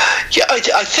 Yeah,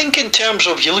 I think in terms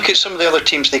of, you look at some of the other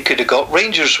teams they could have got,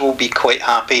 Rangers will be quite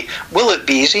happy. Will it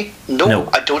be easy? No.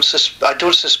 I don't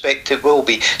suspect it will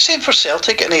be. Same for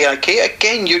Celtic and AIK.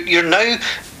 Again, you're now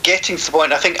getting to the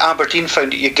point, I think Aberdeen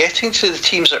found it, you're getting to the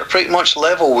teams that are pretty much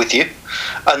level with you,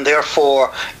 and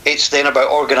therefore it's then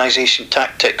about organisation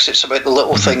tactics. It's about the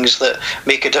little things that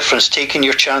make a difference, taking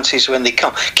your chances when they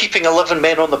come, keeping 11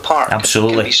 men on the park.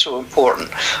 Absolutely. Can be so important.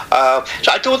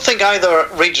 So I don't think either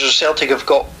Rangers or Celtic have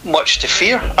got much to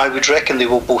fear. I would reckon they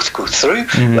will both go through,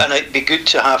 and it'd be good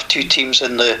to have two teams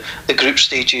in the group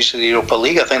stages of the Europa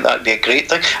League. I think that'd be a great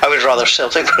thing. I would rather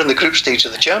Celtic were in the group stage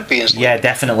of the Champions League. Yeah,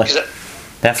 definitely.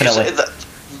 Definitely.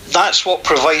 That's what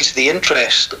provides the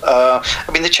interest.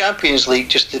 The Champions League,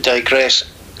 just to digress,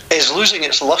 is losing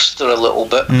its lustre a little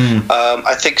bit.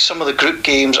 I think some of the group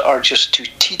games are just too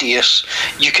tedious.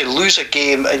 You can lose a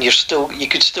game and you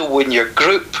could still win your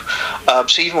group.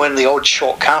 So even when the odd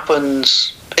shock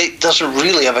happens, it doesn't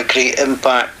really have a great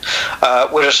impact.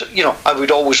 Whereas, I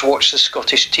would always watch the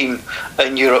Scottish team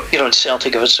in Europe. And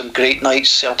Celtic have had some great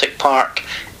nights. Celtic Park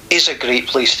is a great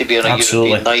place to be on a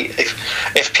European night.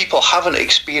 If people haven't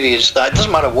experienced that, it doesn't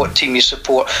matter what team you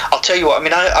support. I'll tell you what,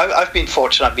 I've been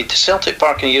fortunate. I've been to Celtic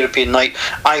Park on a European night,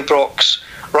 Ibrox,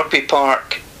 Rugby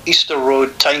Park, Easter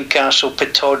Road, Tynecastle,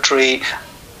 Pittodrie,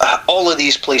 all of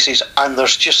these places, and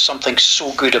there's just something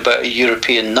so good about a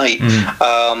European night.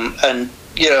 And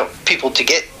people to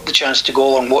get the chance to go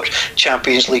along and watch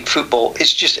Champions League football,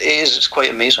 it's quite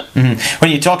amazing.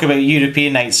 When you talk about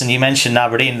European nights and you mentioned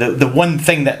Aberdeen, the one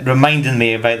thing that reminded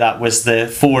me about that was the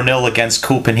 4-0 against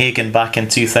Copenhagen back in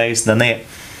 2008.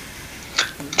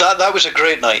 That was a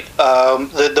great night.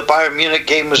 The Bayern Munich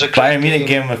game was a great Bayern Munich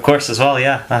game, of course, as well.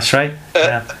 Yeah, that's right.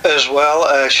 As well,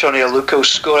 Shoni Aluko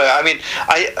scoring.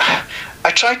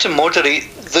 I tried to moderate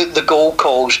the goal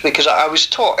calls, because I was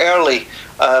taught early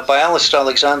by Alistair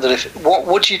Alexander,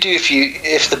 what do you do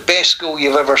if the best goal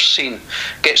you've ever seen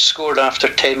gets scored after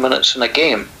 10 minutes in a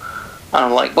game? And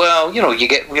I'm like, well, you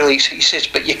get really, he says,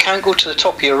 but you can't go to the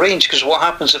top of your range, because what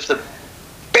happens if the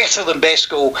better than best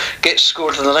goal gets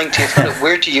scored in the 90th minute,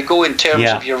 where do you go in terms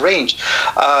of your range?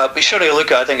 But Sonny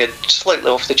Luka, I think, it's slightly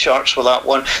off the charts with that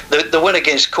one. The win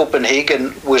against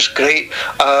Copenhagen was great.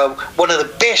 One of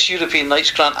the best European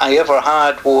nights, Grant, I ever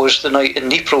had was the night in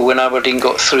Dnipro when Aberdeen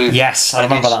got through. Yes, I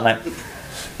remember that night.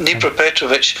 Dnipro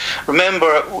Petrovic.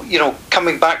 Remember,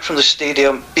 coming back from the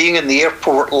stadium, being in the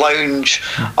airport lounge,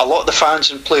 a lot of the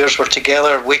fans and players were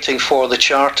together waiting for the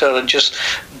charter, and just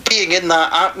being in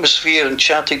that atmosphere and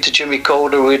chatting to Jimmy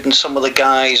Calderwood and some of the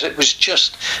guys. It was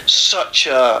just such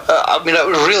it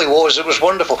was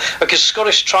wonderful, because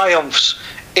Scottish triumphs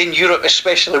in Europe,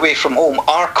 especially away from home,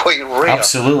 are quite rare.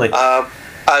 Absolutely.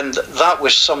 And that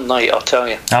was some night, I'll tell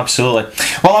you. Absolutely.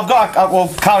 Well,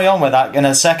 we'll carry on with that in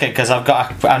a second, because I've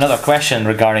got another question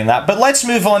regarding that. But let's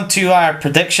move on to our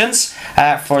predictions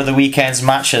for the weekend's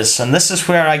matches. And this is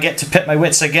where I get to pit my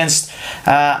wits against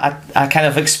a kind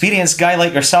of experienced guy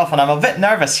like yourself. And I'm a bit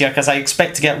nervous here, because I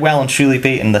expect to get well and truly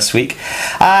beaten this week.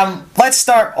 Let's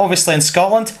start, obviously, in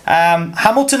Scotland.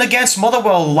 Hamilton against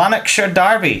Motherwell, Lanarkshire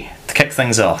derby, to kick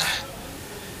things off.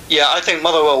 Yeah, I think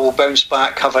Motherwell will bounce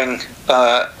back, having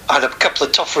had a couple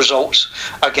of tough results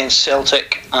against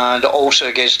Celtic and also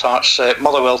against Hearts.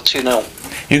 Motherwell 2-0.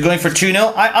 You're going for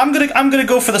 2-0. I'm gonna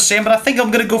go for the same, but I think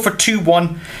I'm gonna go for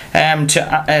 2-1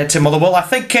 to Motherwell. I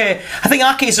think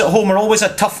Accies at home are always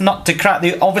a tough nut to crack.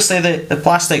 Obviously the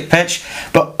plastic pitch,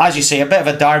 but as you say, a bit of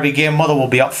a derby game. Motherwell will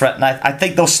be up for it, and I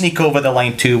think they'll sneak over the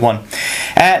line 2-1.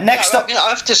 Next up, I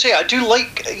have to say, I do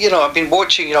like. I've been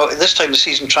watching. This time of the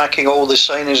season, tracking all the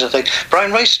signings. I think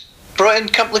Brian Rice brought in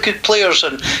a couple of good players,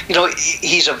 and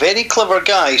he's a very clever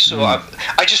guy. So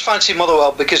I just fancy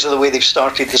Motherwell because of the way they've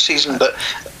started the season. But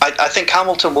I think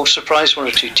Hamilton will surprise one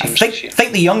or two teams this year. I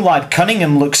think the young lad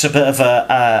Cunningham looks a bit of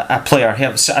a player.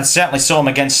 I certainly saw him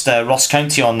against Ross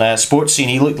County on the sports scene.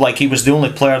 He looked like he was the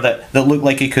only player that looked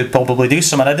like he could probably do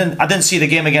something. I didn't see the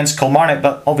game against Kilmarnock,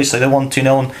 but obviously they won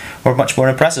 2-0 and were much more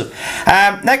impressive.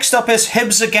 Next up is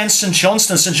Hibs against St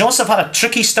Johnstone. St Johnstone have had a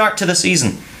tricky start to the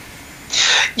season.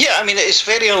 Yeah, I mean, it's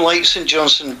very unlike St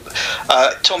Johnstone.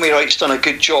 Tommy Wright's done a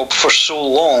good job for so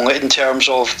long in terms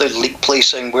of the league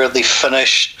placing, where they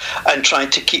finished, and trying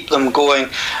to keep them going.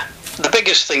 The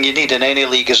biggest thing you need in any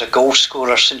league is a goal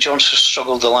scorer. St Johnstone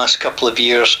struggled the last couple of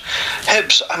years.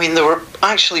 Hibs, I mean, there were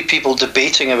actually people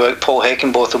debating about Paul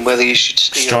Heckinbotham, whether he should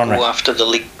stay or go after the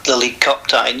League Cup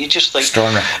tie, and you just think,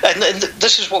 and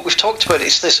this is what we've talked about,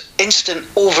 it's this instant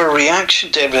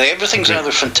overreaction to everything. Everything's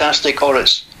either fantastic or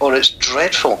it's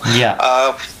dreadful. Yeah.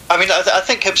 I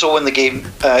think Hibs will win the game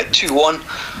 2-1.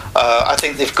 I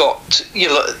think they've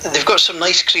got some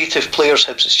nice creative players,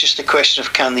 Hibs. It's just a question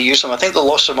of can they use them. I think the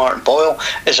loss of Martin Boyle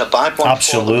is a bad one.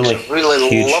 Absolutely. For them. I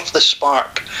really love the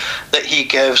spark that he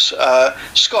gives.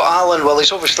 Scott Allen, well,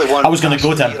 he's obviously won. I was going to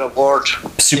go to him. Award.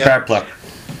 Superb player.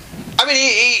 I mean,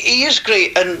 he is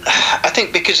great, and I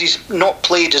think because he's not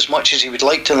played as much as he would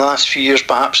like to in the last few years,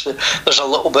 perhaps there's a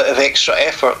little bit of extra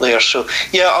effort there. So,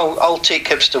 yeah, I'll take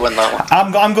Hibs to win that one.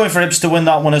 I'm going for Hibs to win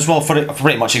that one as well, for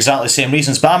pretty much exactly the same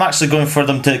reasons, but I'm actually going for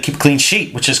them to keep clean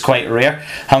sheet, which is quite rare.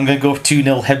 I'm going to go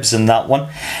 2-0 Hibs in that one.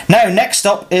 Now, next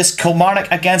up is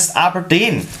Kilmarnock against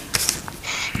Aberdeen.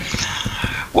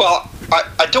 Well,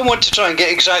 I don't want to try and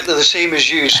get exactly the same as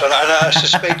you, so I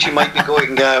suspect you might be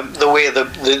going the way of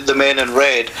the men in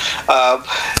red.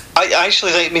 I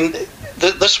actually think,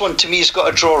 this one to me has got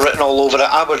a draw written all over it.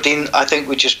 Aberdeen, I think,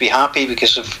 would just be happy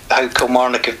because of how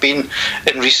Kilmarnock have been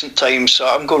in recent times. So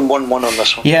I'm going 1-1 on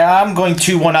this one. Yeah, I'm going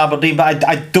 2-1 Aberdeen, but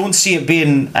I don't see it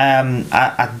being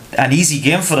an easy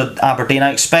game for Aberdeen.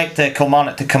 I expect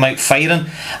Kilmarnock to come out firing.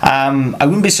 I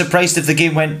wouldn't be surprised if the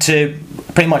game went to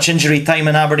pretty much injury time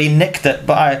and Aberdeen nicked it,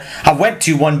 but I went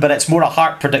 2-1, but it's more a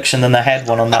heart prediction than the head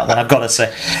one on that one, I've got to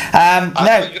say.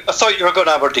 I thought you were going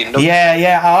Aberdeen.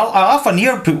 Yeah, I often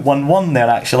near put 1-1 there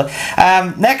actually.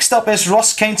 Next up is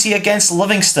Ross County against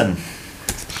Livingston.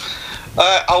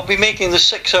 I'll be making the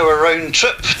 6-hour round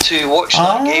trip to watch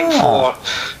that game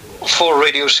for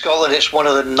Radio Scotland. It's one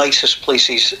of the nicest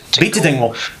places to go.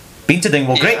 Dingwall. Been to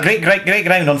Dingwall. Yeah. Great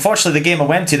ground. Unfortunately, the game I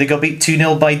went to, they got beat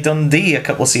 2-0 by Dundee a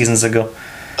couple of seasons ago.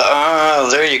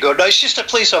 There you go. No, it's just a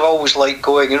place I've always liked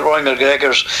going, and Roy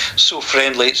McGregor's so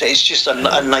friendly. It's just a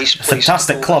nice place.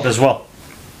 Fantastic club as well.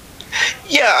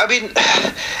 Yeah, I mean,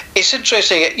 it's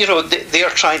interesting. They are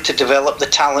trying to develop the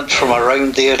talent from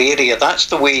around their area. That's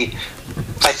the way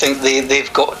I think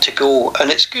they've got to go. And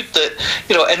it's good that,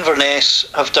 Inverness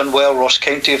have done well, Ross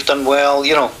County have done well,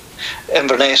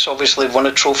 Inverness obviously won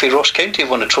a trophy, Ross County have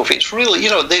won a trophy. It's really,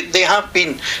 they have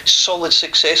been solid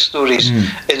success stories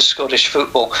in Scottish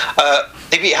football.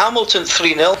 They beat Hamilton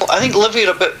 3-0. I think Livy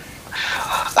are a bit...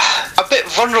 a bit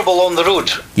vulnerable on the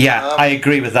road. Yeah, I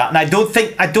agree with that, and I don't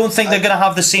think they're going to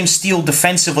have the same steel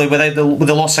defensively with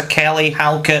the loss of Kelly,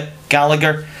 Halkett,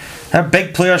 Gallagher. They're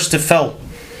big players to fill.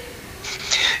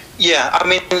 Yeah, I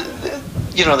mean,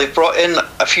 they've brought in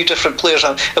a few different players.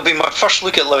 It'll be my first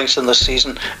look at Livingston this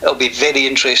season. It'll be very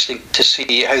interesting to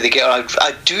see how they get on.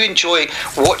 I do enjoy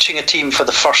watching a team for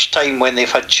the first time when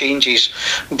they've had changes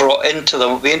brought into them.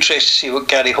 It'll be interesting to see what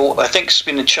Gary Holt, I think, has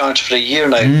been in charge for a year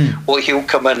now, what he'll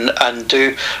come in and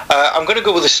do. I'm going to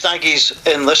go with the Staggies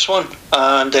in this one,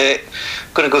 and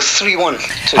going to go 3-1.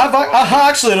 I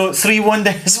actually wrote 3-1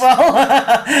 there as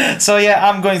well. So yeah,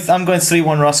 I'm going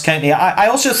 3-1 Ross County. I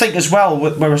also think as well,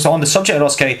 when we're on the subject of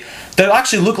Ross County, they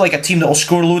actually look like a team that will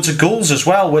score loads of goals as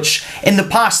well, which in the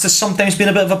past has sometimes been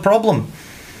a bit of a problem.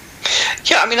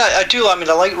 Yeah, I mean, I do. I mean,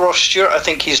 I like Ross Stewart. I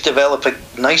think he's developing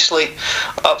nicely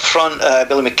up front.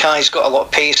 Billy Mackay's got a lot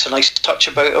of pace, a nice touch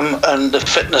about him, and the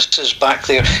fitness is back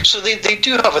there. So they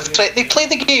do have a threat. They play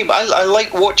the game. I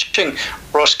like watching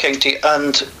Ross County,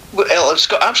 and it's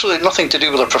got absolutely nothing to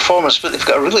do with their performance, but they've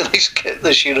got a really nice kit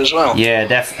this year as well. Yeah,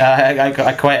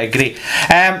 I quite agree.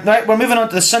 Right, we're moving on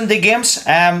to the Sunday games,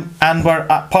 and we're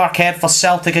at Parkhead for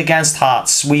Celtic against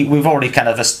Hearts. We've already kind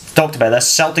of talked about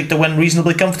this. Celtic to win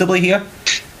reasonably comfortably here.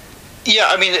 Yeah,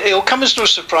 I mean, it'll come as no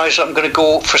surprise that I'm going to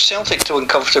go for Celtic to win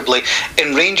comfortably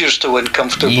and Rangers to win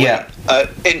comfortably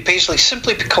in Paisley,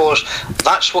 simply because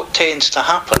that's what tends to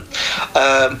happen.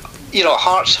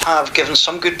 Hearts have given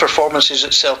some good performances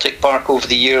at Celtic Park over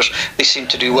the years. They seem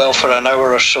to do well for an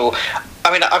hour or so.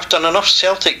 I mean, I've done enough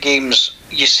Celtic games.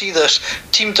 You see this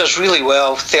team does really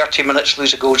well, 30 minutes,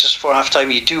 lose a goal just before half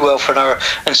time, you do well for an hour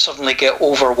and suddenly get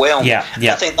overwhelmed.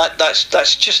 I think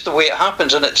that's just the way it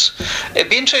happens, and it'd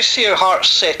be interesting to see how Hearts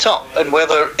set up and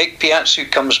whether Ikpeazu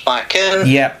comes back in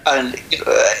and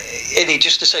he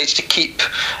just decides to keep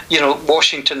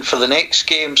Washington for the next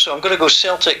game. So I'm going to go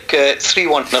Celtic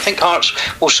 3-1, and I think Hearts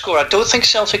will score. I don't think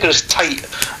Celtic are as tight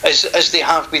as they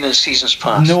have been in seasons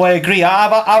past. No, I agree.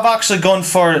 I've actually gone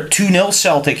for 2-0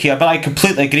 Celtic here, but I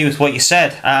completely agree with what you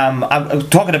said. I'm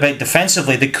talking about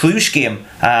defensively, the Cluj game.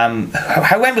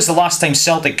 When was the last time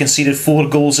Celtic conceded 4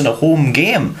 goals in a home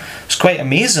game? It's quite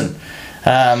amazing.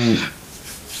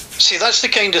 See, that's the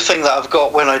kind of thing that I've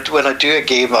got when I do a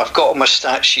game. I've got on my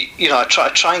stat sheet. I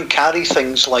try and carry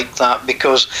things like that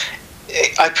because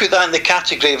I put that in the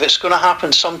category of it's going to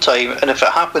happen sometime, and if it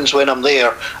happens when I'm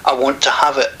there, I want to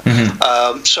have it.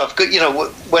 So I've got,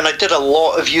 when I did a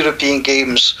lot of European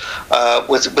games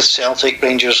with Celtic,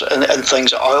 Rangers, and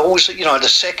things, I always, had a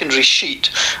secondary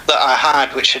sheet that I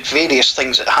had, which had various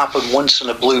things that happen once in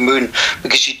a blue moon,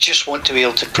 because you just want to be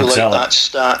able to pull out that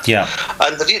stat. Yeah.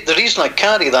 And the reason I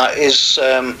carry that is,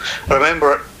 I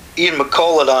remember Ian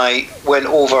McCall and I went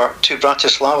over to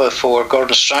Bratislava for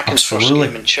Gordon Strachan's first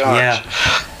game in charge. Yeah.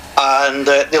 And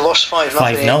they lost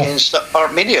 5-0 against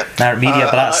Armenia.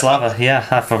 Bratislava,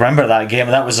 I remember that game.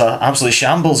 That was an absolute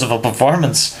shambles of a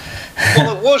performance.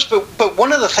 Well, it was, but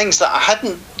one of the things that I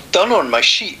hadn't done on my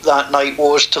sheet that night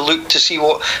was to look to see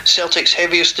what Celtic's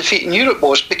heaviest defeat in Europe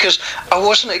was, because I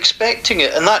wasn't expecting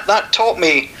it, and that taught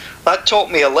me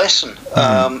a lesson,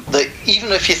 that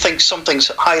even if you think something's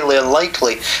highly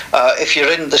unlikely, if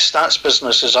you're in the stats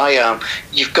business as I am,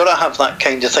 you've got to have that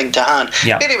kind of thing to hand.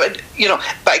 Anyway,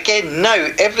 but again, now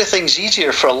everything's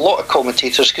easier for a lot of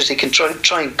commentators because they can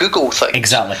try and Google things.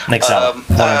 Exactly.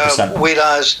 100%.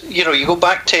 Whereas, you go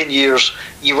back 10 years,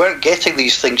 you weren't getting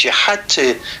these things. You had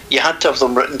to have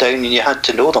them written down and you had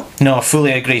to know them. No, I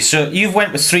fully agree. So you've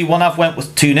went with 3-1, I've went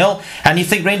with 2-0, and you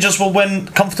think Rangers will win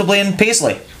comfortably in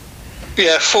Paisley?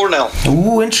 Yeah, 4-0.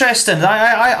 Ooh, interesting.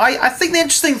 I think the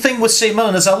interesting thing with St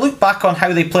Mirren is I look back on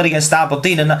how they played against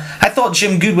Aberdeen, and I thought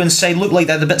Jim Goodwin's side looked like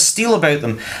they had a bit of steel about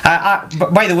them.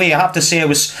 But by the way, I have to say I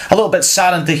was a little bit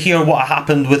saddened to hear what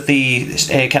happened with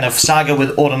the kind of saga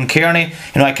with Oran Kearney.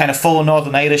 I kind of follow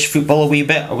Northern Irish football a wee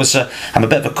bit. I'm a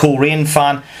bit of a Coleraine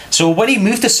fan. So when he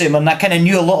moved to St Mirren, I kind of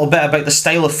knew a little bit about the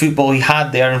style of football he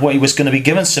had there and what he was going to be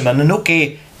giving St Mirren. And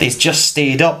okay, they just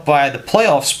stayed up by the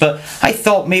playoffs, but I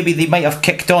thought maybe they might have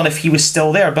kicked on if he was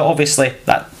still there, but obviously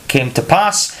that came to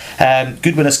pass.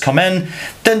 Goodwin has come in,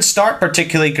 didn't start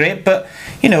particularly great, but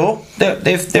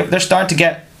they're starting to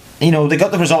get, they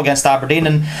got the result against Aberdeen,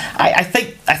 and I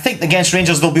think against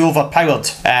Rangers they'll be overpowered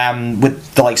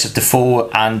with the likes of Defoe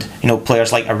and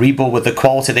players like Aribo with the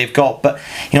quality they've got. But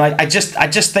I just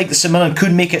think that St Mirren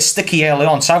could make it sticky early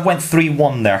on, so I went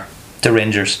 3-1 there to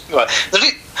Rangers. Right.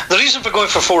 The reason for going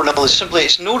for 4-0 is simply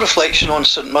it's no reflection on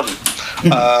St Mirren.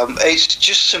 It's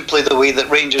just simply the way that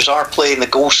Rangers are playing, the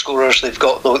goal scorers they've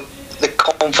got, the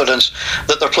confidence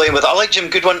that they're playing with. I like Jim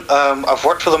Goodwin. I've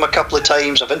worked with him a couple of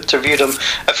times. I've interviewed him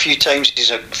a few times.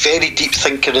 He's a very deep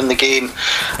thinker in the game.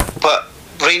 But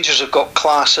Rangers have got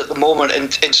class at the moment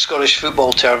in Scottish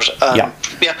football terms. Yeah,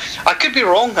 I could be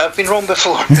wrong. I've been wrong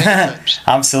before.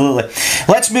 Absolutely.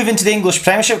 Let's move into the English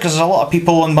Premiership, because there's a lot of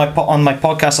people on my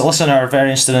podcast that listen are very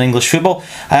interested in English football.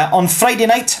 On Friday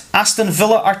night, Aston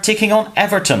Villa are taking on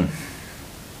Everton.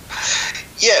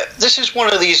 Yeah, this is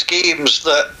one of these games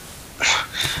that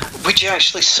would you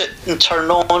actually sit and turn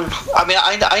on? I mean,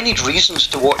 I need reasons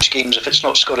to watch games if it's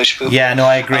not Scottish football. Yeah, no,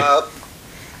 I agree.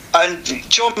 And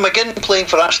John McGinn playing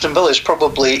for Aston Villa is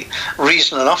probably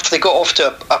reason enough. They got off to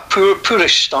a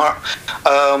poorish start,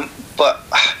 but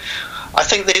I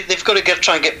think they've got to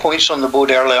try and get points on the board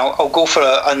early. I'll go for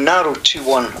a narrow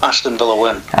 2-1 Aston Villa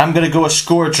win. I'm going to go a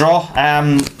score draw,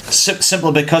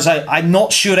 simply because I'm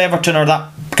not sure Everton are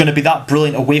going to be that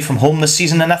brilliant away from home this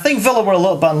season, and I think Villa were a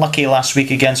little bit unlucky last week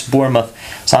against Bournemouth,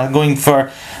 so I'm going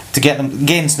to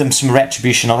gain them some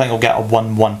retribution. I think I'll get a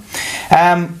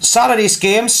 1-1. Saturday's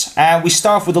games, we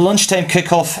start off with the lunchtime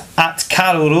kickoff at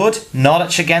Carrow Road,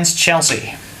 Norwich against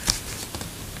Chelsea.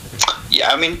 Yeah,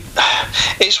 I mean,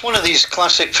 it's one of these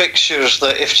classic fixtures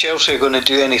that if Chelsea are going to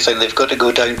do anything, they've got to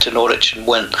go down to Norwich and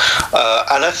win.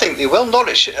 And I think they will.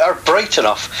 Norwich are bright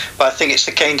enough, but I think it's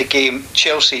the kind of game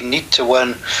Chelsea need to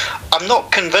win. I'm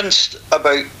not convinced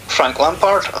about Frank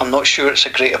Lampard. I'm not sure it's a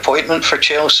great appointment for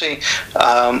Chelsea.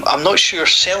 I'm not sure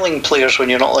selling players when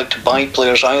you're not allowed to buy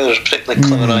players either is a particularly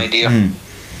clever idea.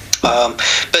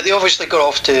 But they obviously got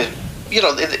off to... You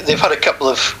know, they've had a couple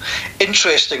of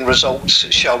interesting results,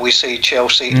 shall we say,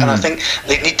 Chelsea, and I think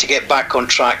they need to get back on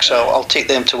track, so I'll take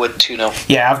them to win 2-0.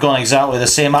 Yeah, I've gone exactly the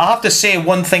same. I have to say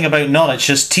one thing about Norwich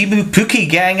is Teemu Pukki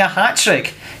getting a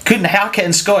hat-trick. Couldn't hack it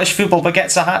in Scottish football, but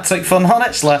gets a hat-trick for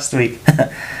Norwich last week.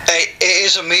 It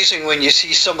is amazing when you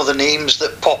see some of the names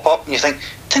that pop up and you think,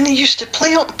 didn't he used to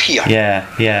play up here?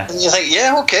 Yeah. And you think,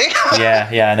 yeah, okay.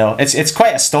 yeah, I know. It's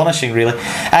quite astonishing, really.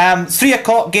 3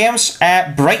 o'clock games,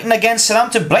 Brighton against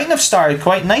Southampton. Brighton have started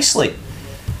quite nicely.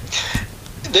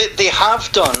 They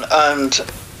have done,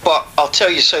 but I'll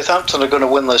tell you, Southampton are going to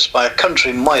win this by a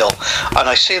country mile, and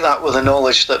I say that with the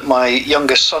knowledge that my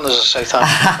youngest son is a Southampton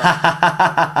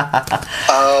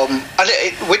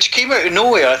fan. Which came out of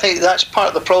nowhere. I think that's part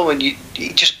of the problem when you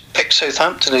just pick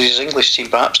Southampton as his English team.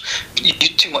 Perhaps you do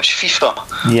too much FIFA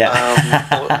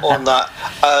on that.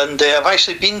 And I've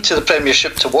actually been to the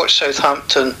Premiership to watch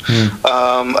Southampton,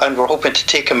 and we're hoping to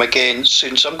take him again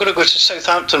soon. So I'm going to go to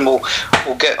Southampton. We'll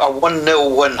get a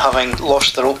 1-0 win, having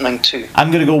lost their opening 2.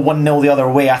 I'm going to go 1-0 the other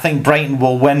way. I think Brighton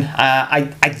will win.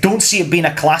 I don't see it being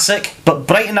a classic, but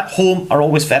Brighton at home are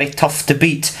always very tough to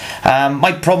beat.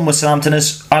 My problem with Southampton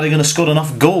is, are they going to score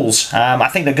enough goals? I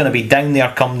think they're going to be down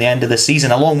there come the end of the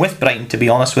season, along with Brighton, to be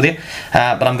honest with you.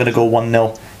 But I'm going to go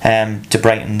 1-0 to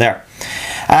Brighton there.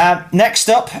 Next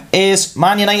up is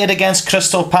Man United against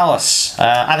Crystal Palace.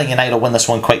 I think United will win this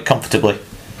one quite comfortably.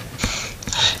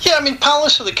 Yeah, I mean,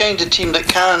 Palace are the kind of team that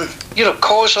can,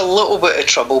 cause a little bit of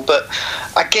trouble, but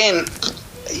again,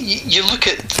 you look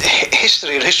at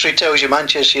history, and history tells you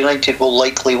Manchester United will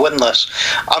likely win this.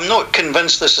 I'm not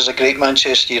convinced this is a great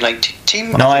Manchester United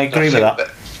team. No, I agree with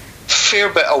that. Fair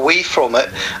bit away from it.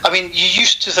 I mean, you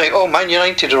used to think, Man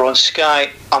United are on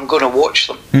Sky, I'm going to watch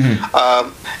them.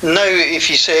 Now, if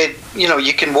you said,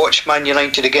 you can watch Man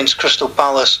United against Crystal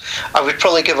Palace, I would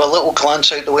probably give a little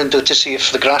glance out the window to see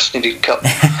if the grass needed cut.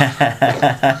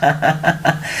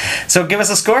 So give us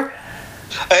a score.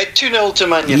 2-0 to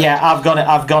Man United. Yeah,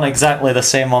 I've gone exactly the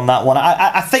same on that one.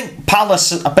 I think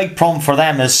Palace, a big problem for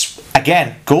them is,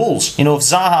 again, goals. If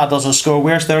Zaha doesn't score,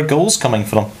 where's their goals coming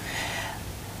from?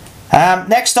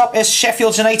 Next up is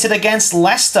Sheffield United against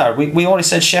Leicester. We already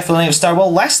said Sheffield United star.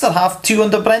 Well, Leicester have 2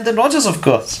 under Brendan Rodgers, of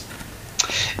course.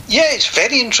 Yeah, it's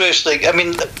very interesting. I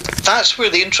mean, that's where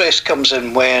the interest comes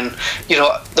in when,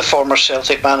 the former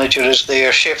Celtic manager is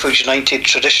there. Sheffield United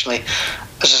traditionally,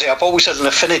 as I say, I've always had an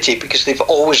affinity because they've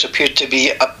always appeared to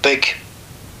be a big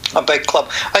club.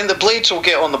 I think the Blades will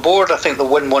get on the board. I think they'll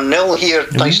win 1-0 here.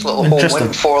 Nice little home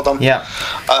win for them. Yeah.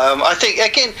 I think,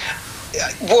 again,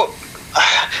 what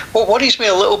worries me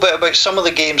a little bit about some of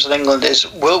the games in England is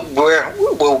where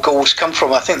will goals come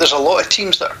from? I think there's a lot of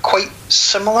teams that are quite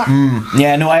similar.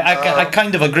 Yeah, no, I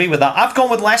kind of agree with that. I've gone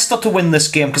with Leicester to win this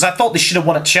game because I thought they should have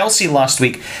won at Chelsea last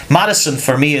week. Maddison,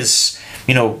 for me, is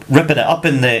ripping it up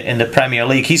in the Premier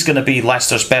League. He's going to be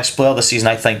Leicester's best player this season,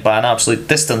 I think, by an absolute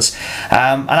distance.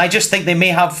 And I just think they may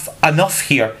have enough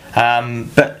here.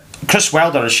 But Chris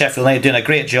Wilder and Sheffield United doing a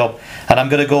great job, and I'm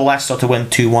going to go Leicester to win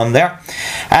 2-1 there.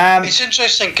 It's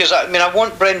interesting because I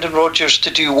want Brendan Rodgers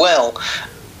to do well,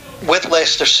 with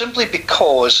Leicester simply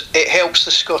because it helps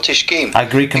the Scottish game. I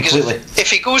agree completely. Because if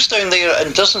he goes down there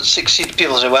and doesn't succeed,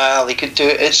 people say, well, he could do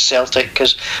it at Celtic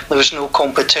because there was no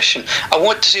competition. I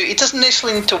want to say he doesn't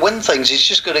necessarily need to win things. He's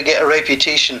just got to get a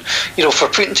reputation, for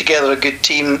putting together a good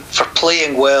team, for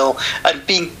playing well, and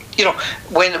being,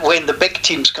 when the big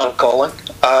teams come calling,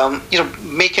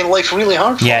 making life really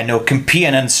hard for him.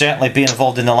 Competing and certainly being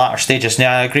involved in the latter stages.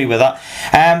 Now, I agree with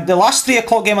that. The last 3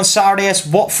 o'clock game on Saturday is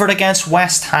Watford against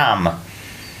West Ham.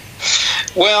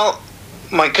 Well,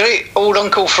 my great old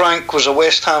Uncle Frank was a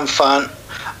West Ham fan,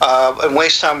 and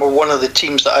West Ham were one of the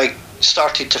teams that I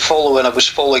started to follow when I was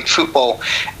following football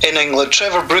in England.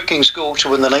 Trevor Brookings' goal to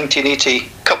win the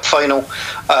 1980 Cup final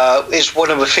is one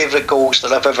of my favourite goals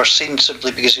that I've ever seen,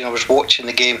 simply because I was watching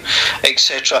the game,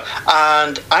 etc.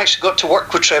 And I actually got to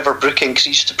work with Trevor Brookings because he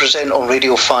used to present on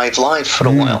Radio 5 Live for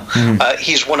a while.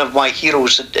 He's one of my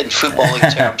heroes in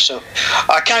footballing terms, so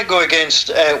I can't go against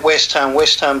West Ham.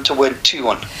 West Ham to win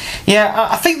 2-1. Yeah,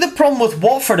 I think the problem with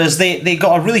Watford is they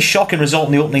got a really shocking result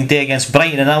in the opening day against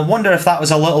Brighton, and I wonder if that was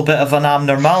a little bit of an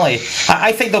abnormality.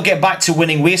 I think they'll get back to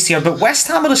winning ways here, but West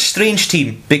Ham are a strange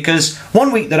team because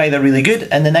one week they're either really good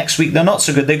and the next week they're not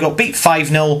so good. They got beat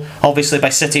 5-0 obviously by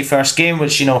City first game,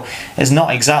 which is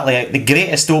not exactly the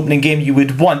greatest opening game you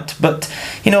would want, but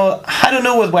I don't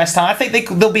know with West Ham. I think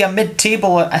they'll be a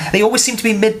mid-table. They always seem to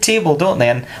be mid-table, don't they?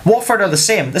 And Watford are the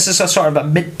same. This is a sort of a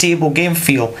mid-table game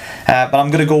feel, but I'm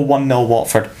going to go 1-0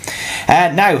 Watford.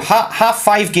 Now, half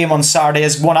 5 game on Saturday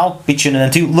is one I'll be tuning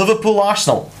into,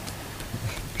 Liverpool-Arsenal.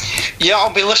 Yeah,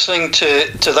 I'll be listening to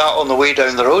that on the way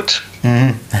down the road.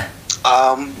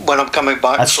 When I'm coming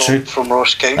back from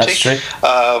Ross County. That's true.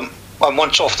 And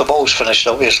once off the ball's finished,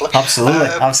 obviously.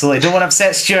 Absolutely. Don't want to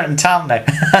upset Stuart and Tam now.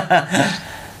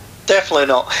 Definitely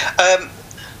not.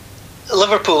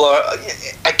 Liverpool are,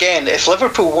 again, if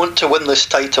Liverpool want to win this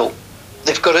title,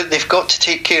 they've got to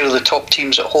take care of the top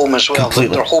teams at home as well.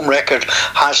 Completely. Their home record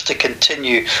has to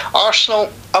continue.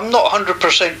 Arsenal, I'm not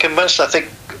 100% convinced. I think,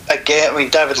 again,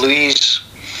 David Luiz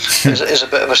is a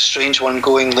bit of a strange one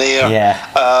going there.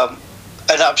 Yeah.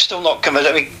 And I'm still not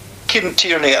convinced. Kieran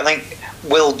Tierney, I think,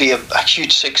 will be a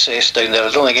huge success down there. I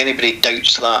don't think anybody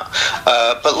doubts that.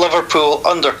 But Liverpool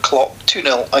under Klopp,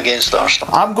 2-0 against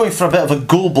Arsenal. I'm going for a bit of a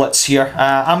goal blitz here.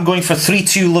 I'm going for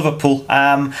 3-2 Liverpool.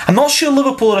 I'm not sure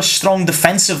Liverpool are as strong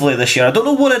defensively this year. I don't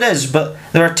know what it is, but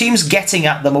there are teams getting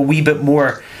at them a wee bit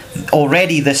more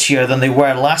already this year than they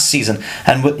were last season.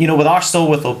 And with Arsenal,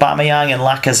 with Aubameyang and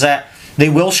Lacazette, they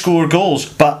will score goals,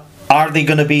 but are they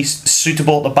going to be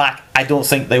suitable at the back? I don't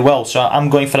think they will. So I'm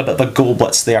going for a bit of a goal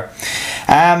blitz there.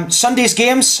 Sunday's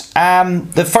games.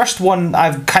 The first one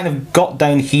I've kind of got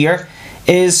down here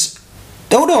is...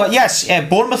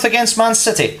 Bournemouth against Man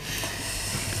City.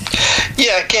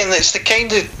 Yeah, again, it's the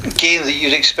kind of game that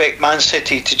you'd expect Man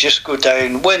City to just go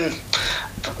down, win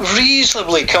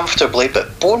reasonably comfortably,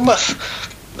 but Bournemouth...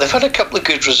 They've had a couple of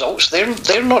good results.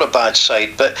 They're not a bad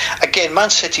side, but again, Man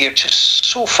City are just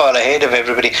so far ahead of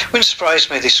everybody. Wouldn't surprise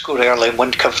me if they score early and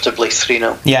win comfortably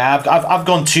 3-0. Yeah, I've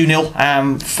gone 2-0.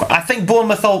 I think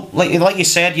Bournemouth, like you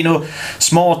said,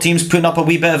 smaller teams putting up a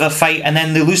wee bit of a fight, and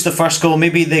then they lose the first goal.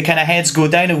 Maybe the kind of heads go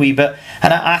down a wee bit,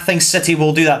 and I think City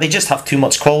will do that. They just have too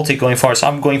much quality going forward, so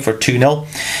I'm going for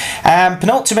 2-0.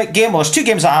 Penultimate game. Well, there's 2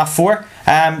 games at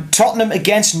half-4. Tottenham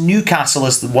against Newcastle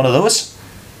is one of those.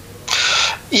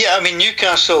 Yeah,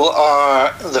 Newcastle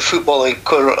are the footballing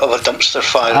equivalent of a dumpster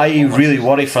fire. I really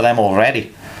worry for them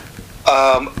already.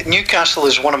 Newcastle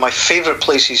is one of my favourite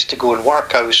places to go and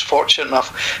work. I was fortunate enough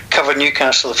to cover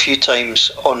Newcastle a few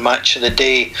times on Match of the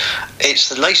Day. It's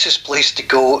the nicest place to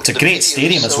go. It's a great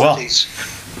stadium as well.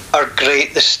 Are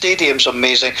great. The stadium's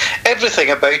amazing.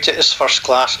 Everything about it is first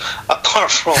class,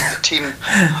 apart from the team.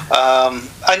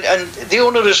 And the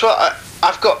owner as well.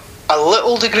 I've got a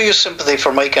little degree of sympathy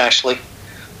for Mike Ashley,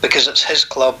 because it's his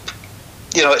club,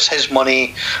 it's his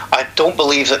money. I don't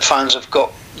believe that fans have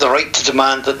got the right to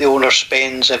demand that the owner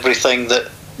spends everything that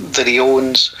he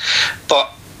owns.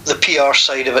 But the PR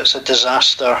side of it's a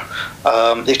disaster.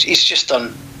 He's just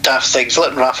done daft things,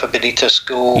 letting Rafa Benitez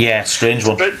go. Yeah, strange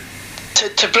one.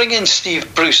 To bring in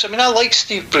Steve Bruce, I like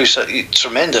Steve Bruce, a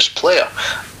tremendous player,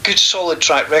 good solid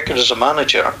track record as a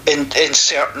manager. In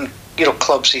certain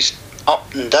clubs he's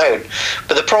up and down,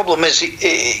 but the problem is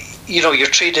you're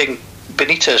trading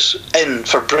Benitez in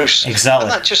for Bruce. Exactly.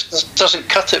 And that just doesn't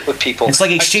cut it with people. It's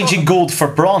like exchanging gold for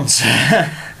bronze.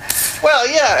 Well,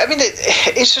 yeah,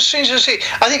 it's as strange as I say.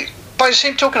 I think, by the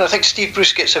same token, I think Steve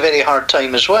Bruce gets a very hard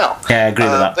time as well. Yeah, I agree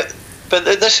with that. But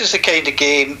this is the kind of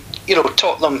game,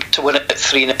 Tottenham to win it at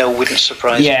 3-0 wouldn't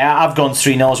surprise me. Yeah, I've gone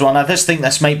 3-0 as well, and I just think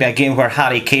this might be a game where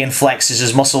Harry Kane flexes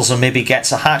his muscles and maybe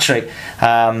gets a hat-trick.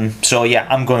 So yeah,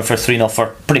 I'm going for 3-0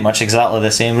 for pretty much exactly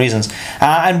the same reasons.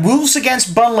 And Wolves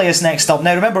against Burnley is next up.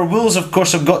 Now remember, Wolves of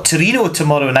course have got Torino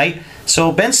tomorrow night, so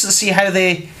it'll be interesting to see how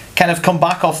they kind of come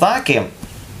back off that game.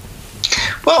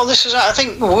 Well, I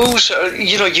think Wolves,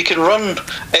 you can run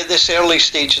at this early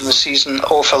stage in the season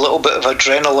off a little bit of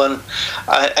adrenaline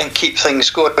and keep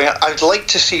things going. I'd like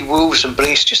to see Wolves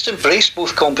embrace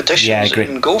both competitions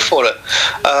and go for it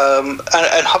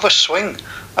and have a swing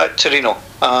at Torino.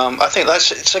 I think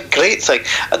it's a great thing.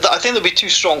 I think they'll be too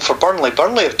strong for Burnley.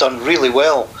 Burnley have done really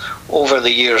well over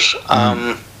the years.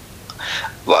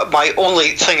 My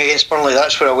only thing against Burnley,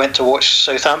 that's where I went to watch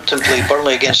Southampton play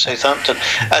Burnley against Southampton,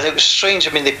 and it was strange.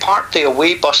 I mean, they parked the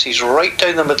away buses right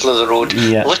down the middle of the road.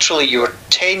 Yeah. Literally, you were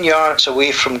 10 yards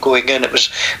away from going in. It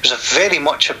was a very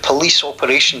much a police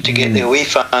operation to get the away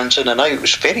fans in and out. It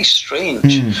was very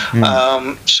strange.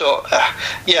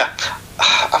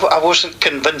 I wasn't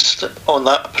convinced on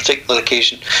that particular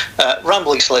occasion.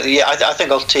 Rambling slightly, I think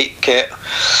I'll take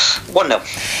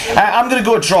 1-0. I'm going to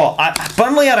go draw.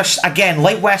 Burnley are, again,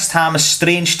 like West Ham, a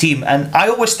strange team, and I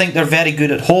always think they're very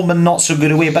good at home and not so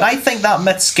good away, but I think that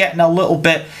myth's getting a little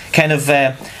bit kind of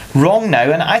wrong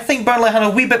now, and I think Burnley had a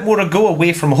wee bit more to go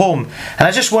away from home, and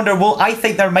I just wonder, I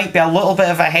think there might be a little bit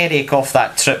of a headache off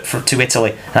that trip to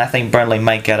Italy, and I think Burnley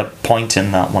might get a point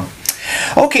in that one.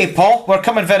 Okay, Paul, we're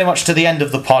coming very much to the end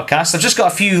of the podcast. I've just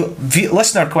got a few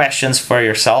listener questions for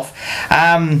yourself,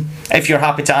 if you're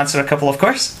happy to answer a couple, of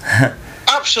course.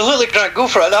 Absolutely, Grant, go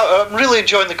for it. I'm really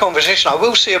enjoying the conversation. I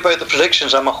will say about the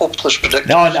predictions, I'm a hopeless predictor.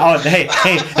 No, hey,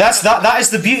 that is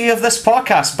the beauty of this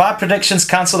podcast. Bad predictions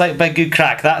cancelled out by good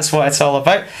crack. That's what it's all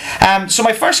about. So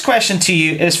my first question to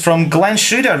you is from Glenn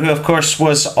Schroeder, who of course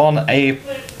was on a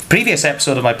previous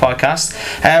episode of my podcast.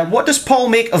 What does Paul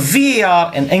make of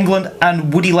VAR in England,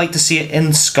 and would he like to see it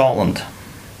in Scotland?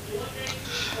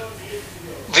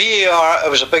 VAR I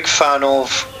was a big fan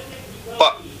of,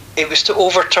 but it was to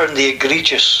overturn the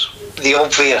egregious, the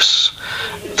obvious.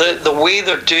 The way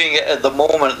they're doing it at the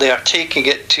moment, they are taking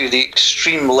it to the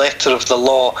extreme letter of the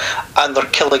law, and they're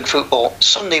killing football.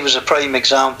 Sunday was a prime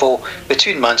example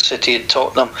between Man City and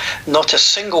Tottenham. Not a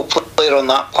single player on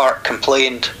that park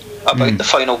complained about the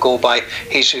final goal by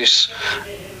Jesus,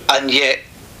 and yet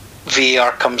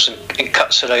VAR comes and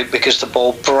cuts it out because the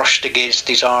ball brushed against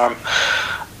his arm,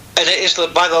 and it is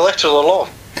by the letter of the law.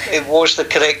 It was the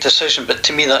correct decision, but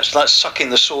to me that's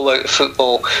sucking the soul out of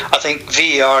football. I think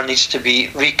VAR needs to be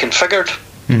reconfigured,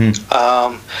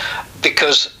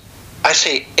 because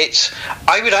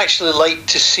I would actually like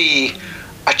to see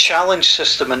a challenge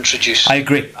system introduced. I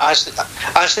agree. As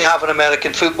they have in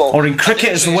American football. Or in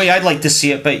cricket is the way I'd like to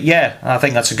see it, but yeah, I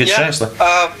think that's a good choice.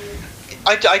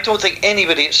 I don't think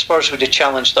anybody at Spurs would have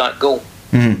challenged that goal.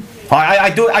 I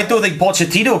don't think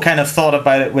Pochettino kind of thought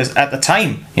about it was at the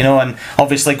time, and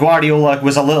obviously Guardiola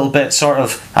was a little bit sort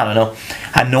of, I don't know,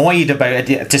 annoyed about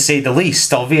it, to say the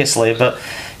least, obviously, but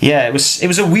yeah, it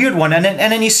was a weird one, and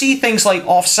then you see things like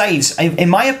offsides. In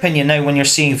my opinion now, when you're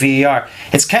seeing VAR,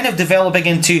 it's kind of developing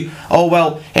into,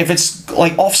 if it's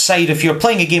like offside, if you're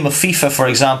playing a game of FIFA, for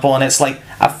example, and it's like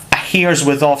a hair's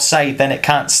width offside, then it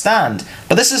can't stand.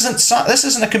 But this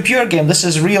isn't a computer game, this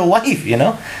is real life,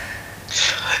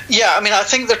 Yeah, I mean, I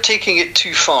think they're taking it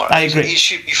too far. I agree. It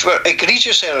should be for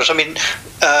egregious errors. I mean,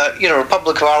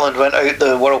 Republic of Ireland went out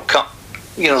the World Cup,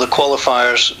 the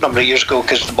qualifiers a number of years ago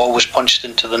because the ball was punched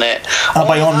into the net.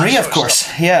 By Henry, of course.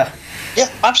 Yeah. Yeah,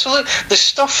 absolutely. The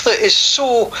stuff that is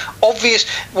so obvious.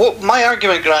 What my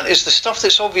argument, Grant, is the stuff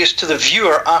that's obvious to the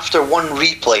viewer after one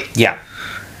replay. Yeah.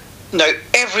 Now,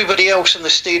 everybody else in the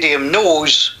stadium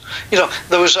knows,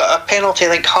 there was a penalty, I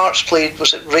think Hearts played,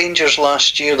 was it Rangers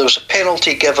last year, there was a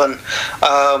penalty given,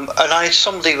 and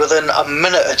somebody within a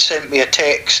minute had sent me a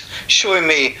text showing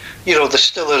me, the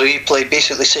still a replay,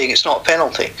 basically saying it's not a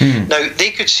penalty. Now,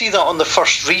 they could see that on the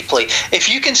first replay. If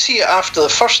you can see it after the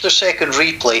first or second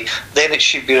replay, then it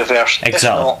should be reversed. Exactly.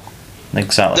 If not,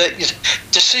 exactly. The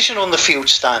decision on the field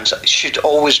stands. It should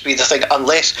always be the thing,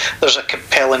 unless there's a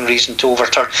compelling reason to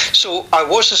overturn. So I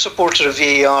was a supporter of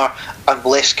VAR. I'm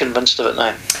less convinced of it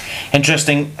now.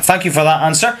 Interesting. Thank you for that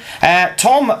answer.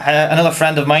 Tom, another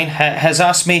friend of mine, has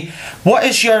asked me, what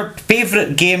is your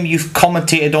favourite game you've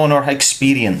commentated on or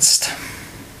experienced?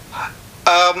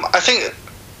 I think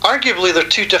arguably they're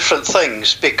two different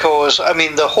things, because I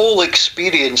mean the whole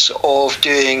experience of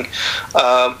doing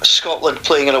Scotland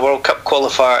playing in a World Cup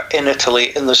qualifier in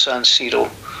Italy in the San Siro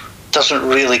doesn't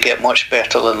really get much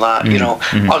better than that. You know,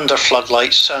 under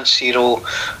floodlights, San Siro,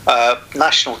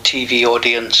 national TV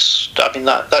audience. I mean,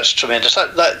 that's tremendous.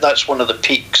 That's one of the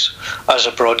peaks as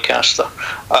a broadcaster.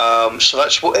 So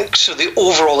that's what. So the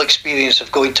overall experience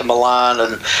of going to Milan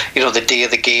and, you know, the day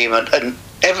of the game and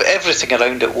everything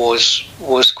around it was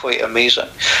quite amazing.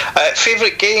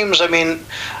 Favourite games? I mean,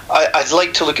 I'd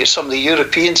like to look at some of the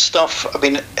European stuff. I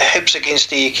mean, Hibs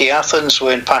against AEK Athens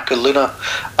when Paco Luna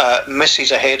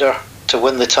misses a header to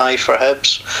win the tie for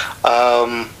Hibs.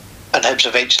 And Hibs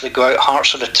eventually go out.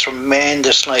 Hearts had a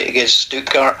tremendous night against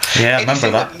Stuttgart. Yeah, I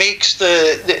remember that. That makes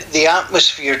the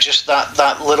atmosphere just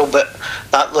that little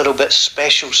bit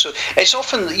special. So it's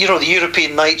often, you know, the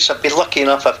European nights. I've been lucky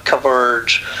enough. I've covered,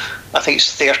 I think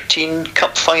it's 13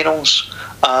 cup finals.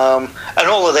 And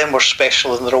all of them were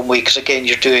special in their own way, because again,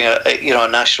 you're doing a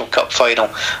national cup final,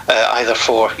 either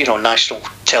for, you know, national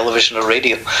television or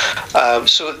radio.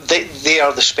 So they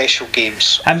are the special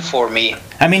games for me.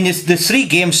 I mean, the three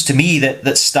games to me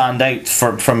that stand out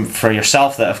for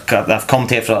yourself that I've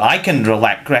commentated for, I can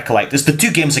recollect, is the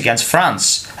two games against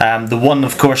France. The one,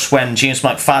 of course, when James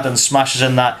McFadden smashes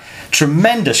in that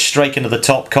tremendous strike into the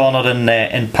top corner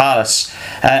in Paris,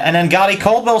 and then Gary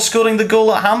Caldwell scoring the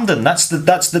goal at Hampden. That's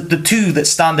the two that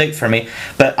stand out for me.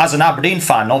 But as an Aberdeen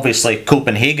fan, obviously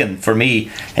Copenhagen for me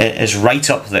is right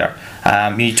up there.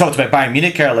 You talked about Bayern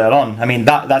Munich earlier on. I mean,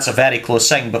 that's a very close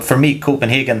thing, but for me,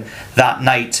 Copenhagen that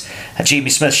night, Jamie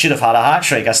Smith should have had a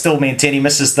hat-trick. I still maintain he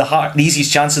misses the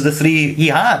easiest chance of the three he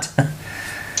had.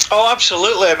 Oh,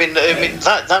 absolutely. I mean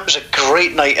that was a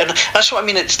great night, and that's what I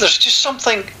mean. There's just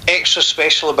something extra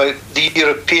special about the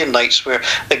European nights where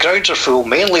the grounds are full,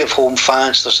 mainly of home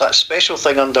fans. There's that special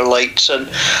thing under lights, and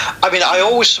I mean, I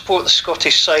always support the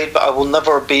Scottish side, but I will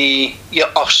never be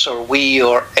us or we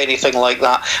or anything like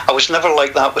that. I was never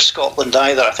like that with Scotland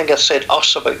either. I think I said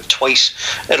us about twice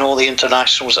in all the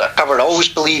internationals that I covered. I always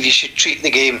believe you should treat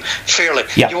the game fairly.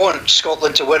 Yeah. You want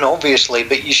Scotland to win, obviously,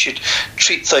 but you should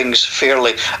treat things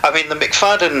fairly. I mean, the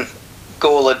McFadden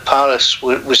goal in Paris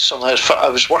was something. I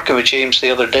was working with James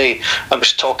the other day. I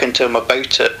was talking to him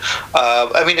about it.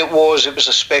 I mean, it was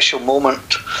a special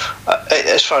moment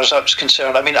as far as I was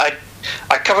concerned. I mean, I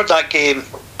covered that game,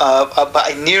 but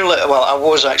I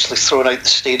was actually thrown out the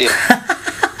stadium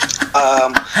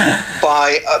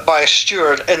by a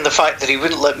steward, in the fact that he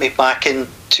wouldn't let me back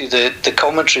into the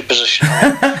commentary position.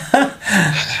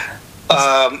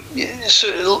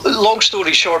 So long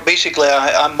story short, basically,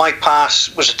 my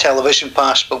pass was a television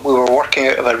pass, but we were working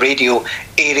out of a radio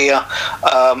area,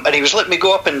 and he was letting me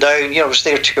go up and down. You know, I was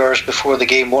there 2 hours before the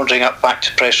game, wandering up back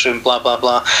to press room, blah blah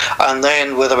blah, and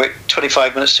then with about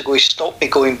 25 minutes to go, he stopped me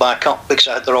going back up because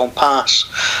I had the wrong pass,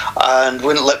 and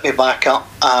wouldn't let me back up.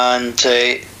 And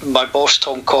my boss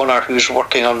Tom Connor, who's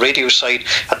working on radio side,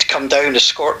 had to come down,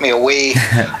 escort me away.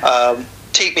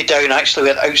 Take me down, actually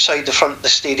went outside the front of the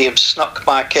stadium, snuck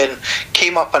back in,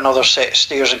 came up another set of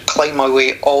stairs and climbed my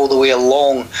way all the way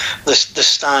along the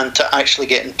stand to actually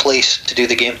get in place to do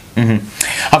the game. Mm-hmm.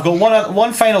 I've got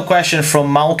one final question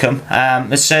from Malcolm.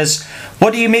 It says,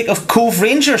 what do you make of Cove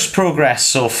Rangers' progress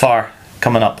so far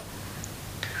coming up?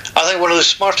 I think one of the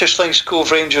smartest things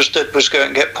Cove Rangers did was go out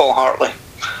and get Paul Hartley.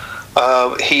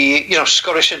 He,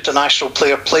 Scottish international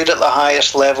player, played at the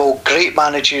highest level, great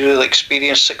managerial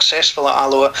experience, successful at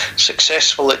Alloa,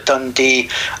 successful at Dundee.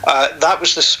 That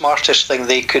was the smartest thing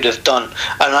they could have done,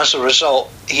 and as a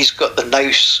result, he's got the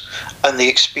nous and the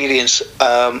experience,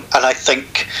 and I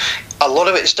think a lot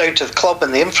of it's down to the club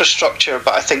and the infrastructure,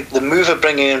 but I think the move of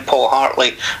bringing in Paul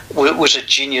Hartley was a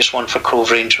genius one for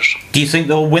Cove Rangers. Do you think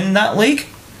they'll win that league?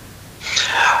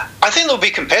 I think they'll be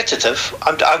competitive.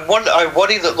 I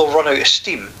worry that they'll run out of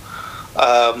steam,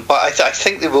 but I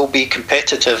think they will be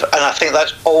competitive, and I think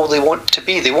that's all they want to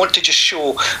be. They want to just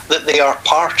show that they are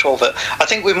part of it. I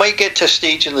think we might get to a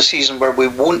stage in the season where we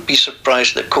won't be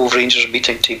surprised that Cove Rangers are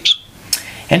beating teams.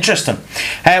 Interesting.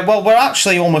 Well, we're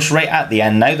actually almost right at the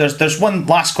end now. There's one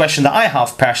last question that I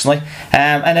have personally,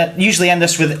 and I usually end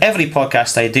this with every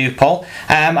podcast I do, Paul.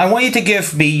 I want you to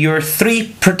give me your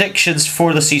 3 predictions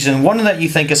for the season. One that you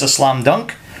think is a slam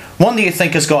dunk, one that you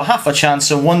think has got half a chance,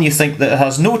 and one you think that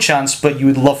has no chance but you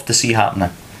would love to see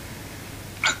happening.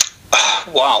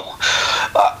 Wow.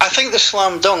 I think the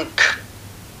slam dunk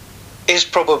is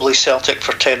probably Celtic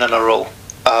for 10 in a row.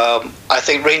 I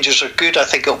think Rangers are good. I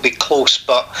think it'll be close,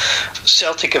 but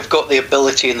Celtic have got the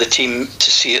ability in the team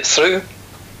to see it through.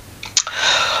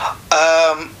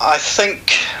 I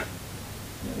think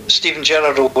Steven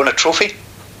Gerrard will win a trophy.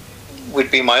 would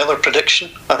be my other prediction.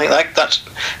 I think that's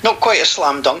not quite a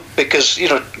slam dunk because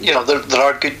there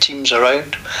are good teams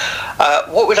around.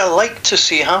 What would I like to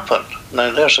see happen?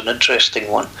 Now there's an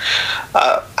interesting one.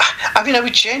 I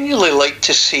would genuinely like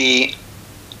to see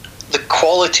the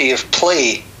quality of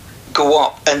play go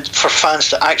up and for fans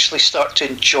to actually start to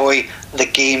enjoy the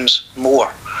games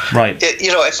more. Right.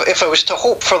 If I was to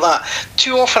hope for that,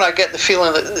 too often I get the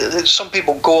feeling that some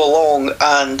people go along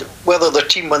and whether their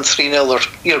team win 3-0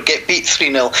 or get beat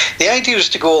 3-0, the idea is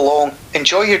to go along,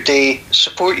 enjoy your day,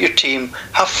 support your team,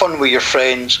 have fun with your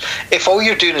friends. If all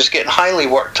you're doing is getting highly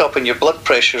worked up and your blood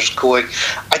pressure's going,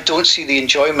 I don't see the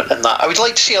enjoyment in that. I would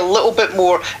like to see a little bit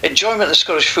more enjoyment in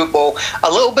Scottish football,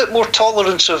 a little bit more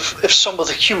tolerance of some of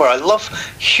the humour. I love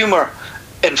humour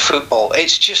in football.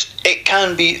 It's just, it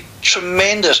can be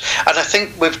tremendous, and I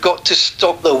think we've got to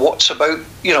stop the what's about,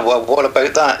 well, what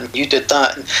about that, and you did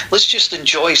that, and let's just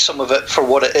enjoy some of it for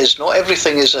what it is. Not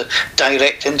everything is a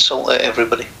direct insult at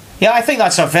everybody. Yeah, I think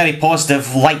that's a very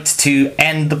positive light to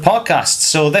end the podcast.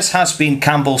 So this has been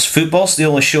Campbell's Footballs, the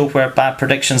only show where bad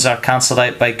predictions are cancelled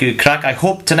out by good crack. I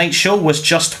hope tonight's show was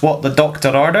just what the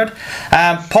doctor ordered.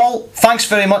 Paul, thanks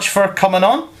very much for coming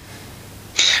on.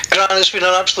 Grant, it's been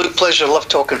an absolute pleasure. I love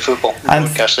talking football.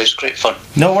 Podcast is great fun.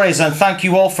 No worries, and thank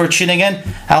you all for tuning in.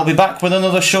 I'll be back with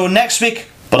another show next week,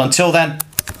 but until then,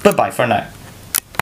 bye-bye for now.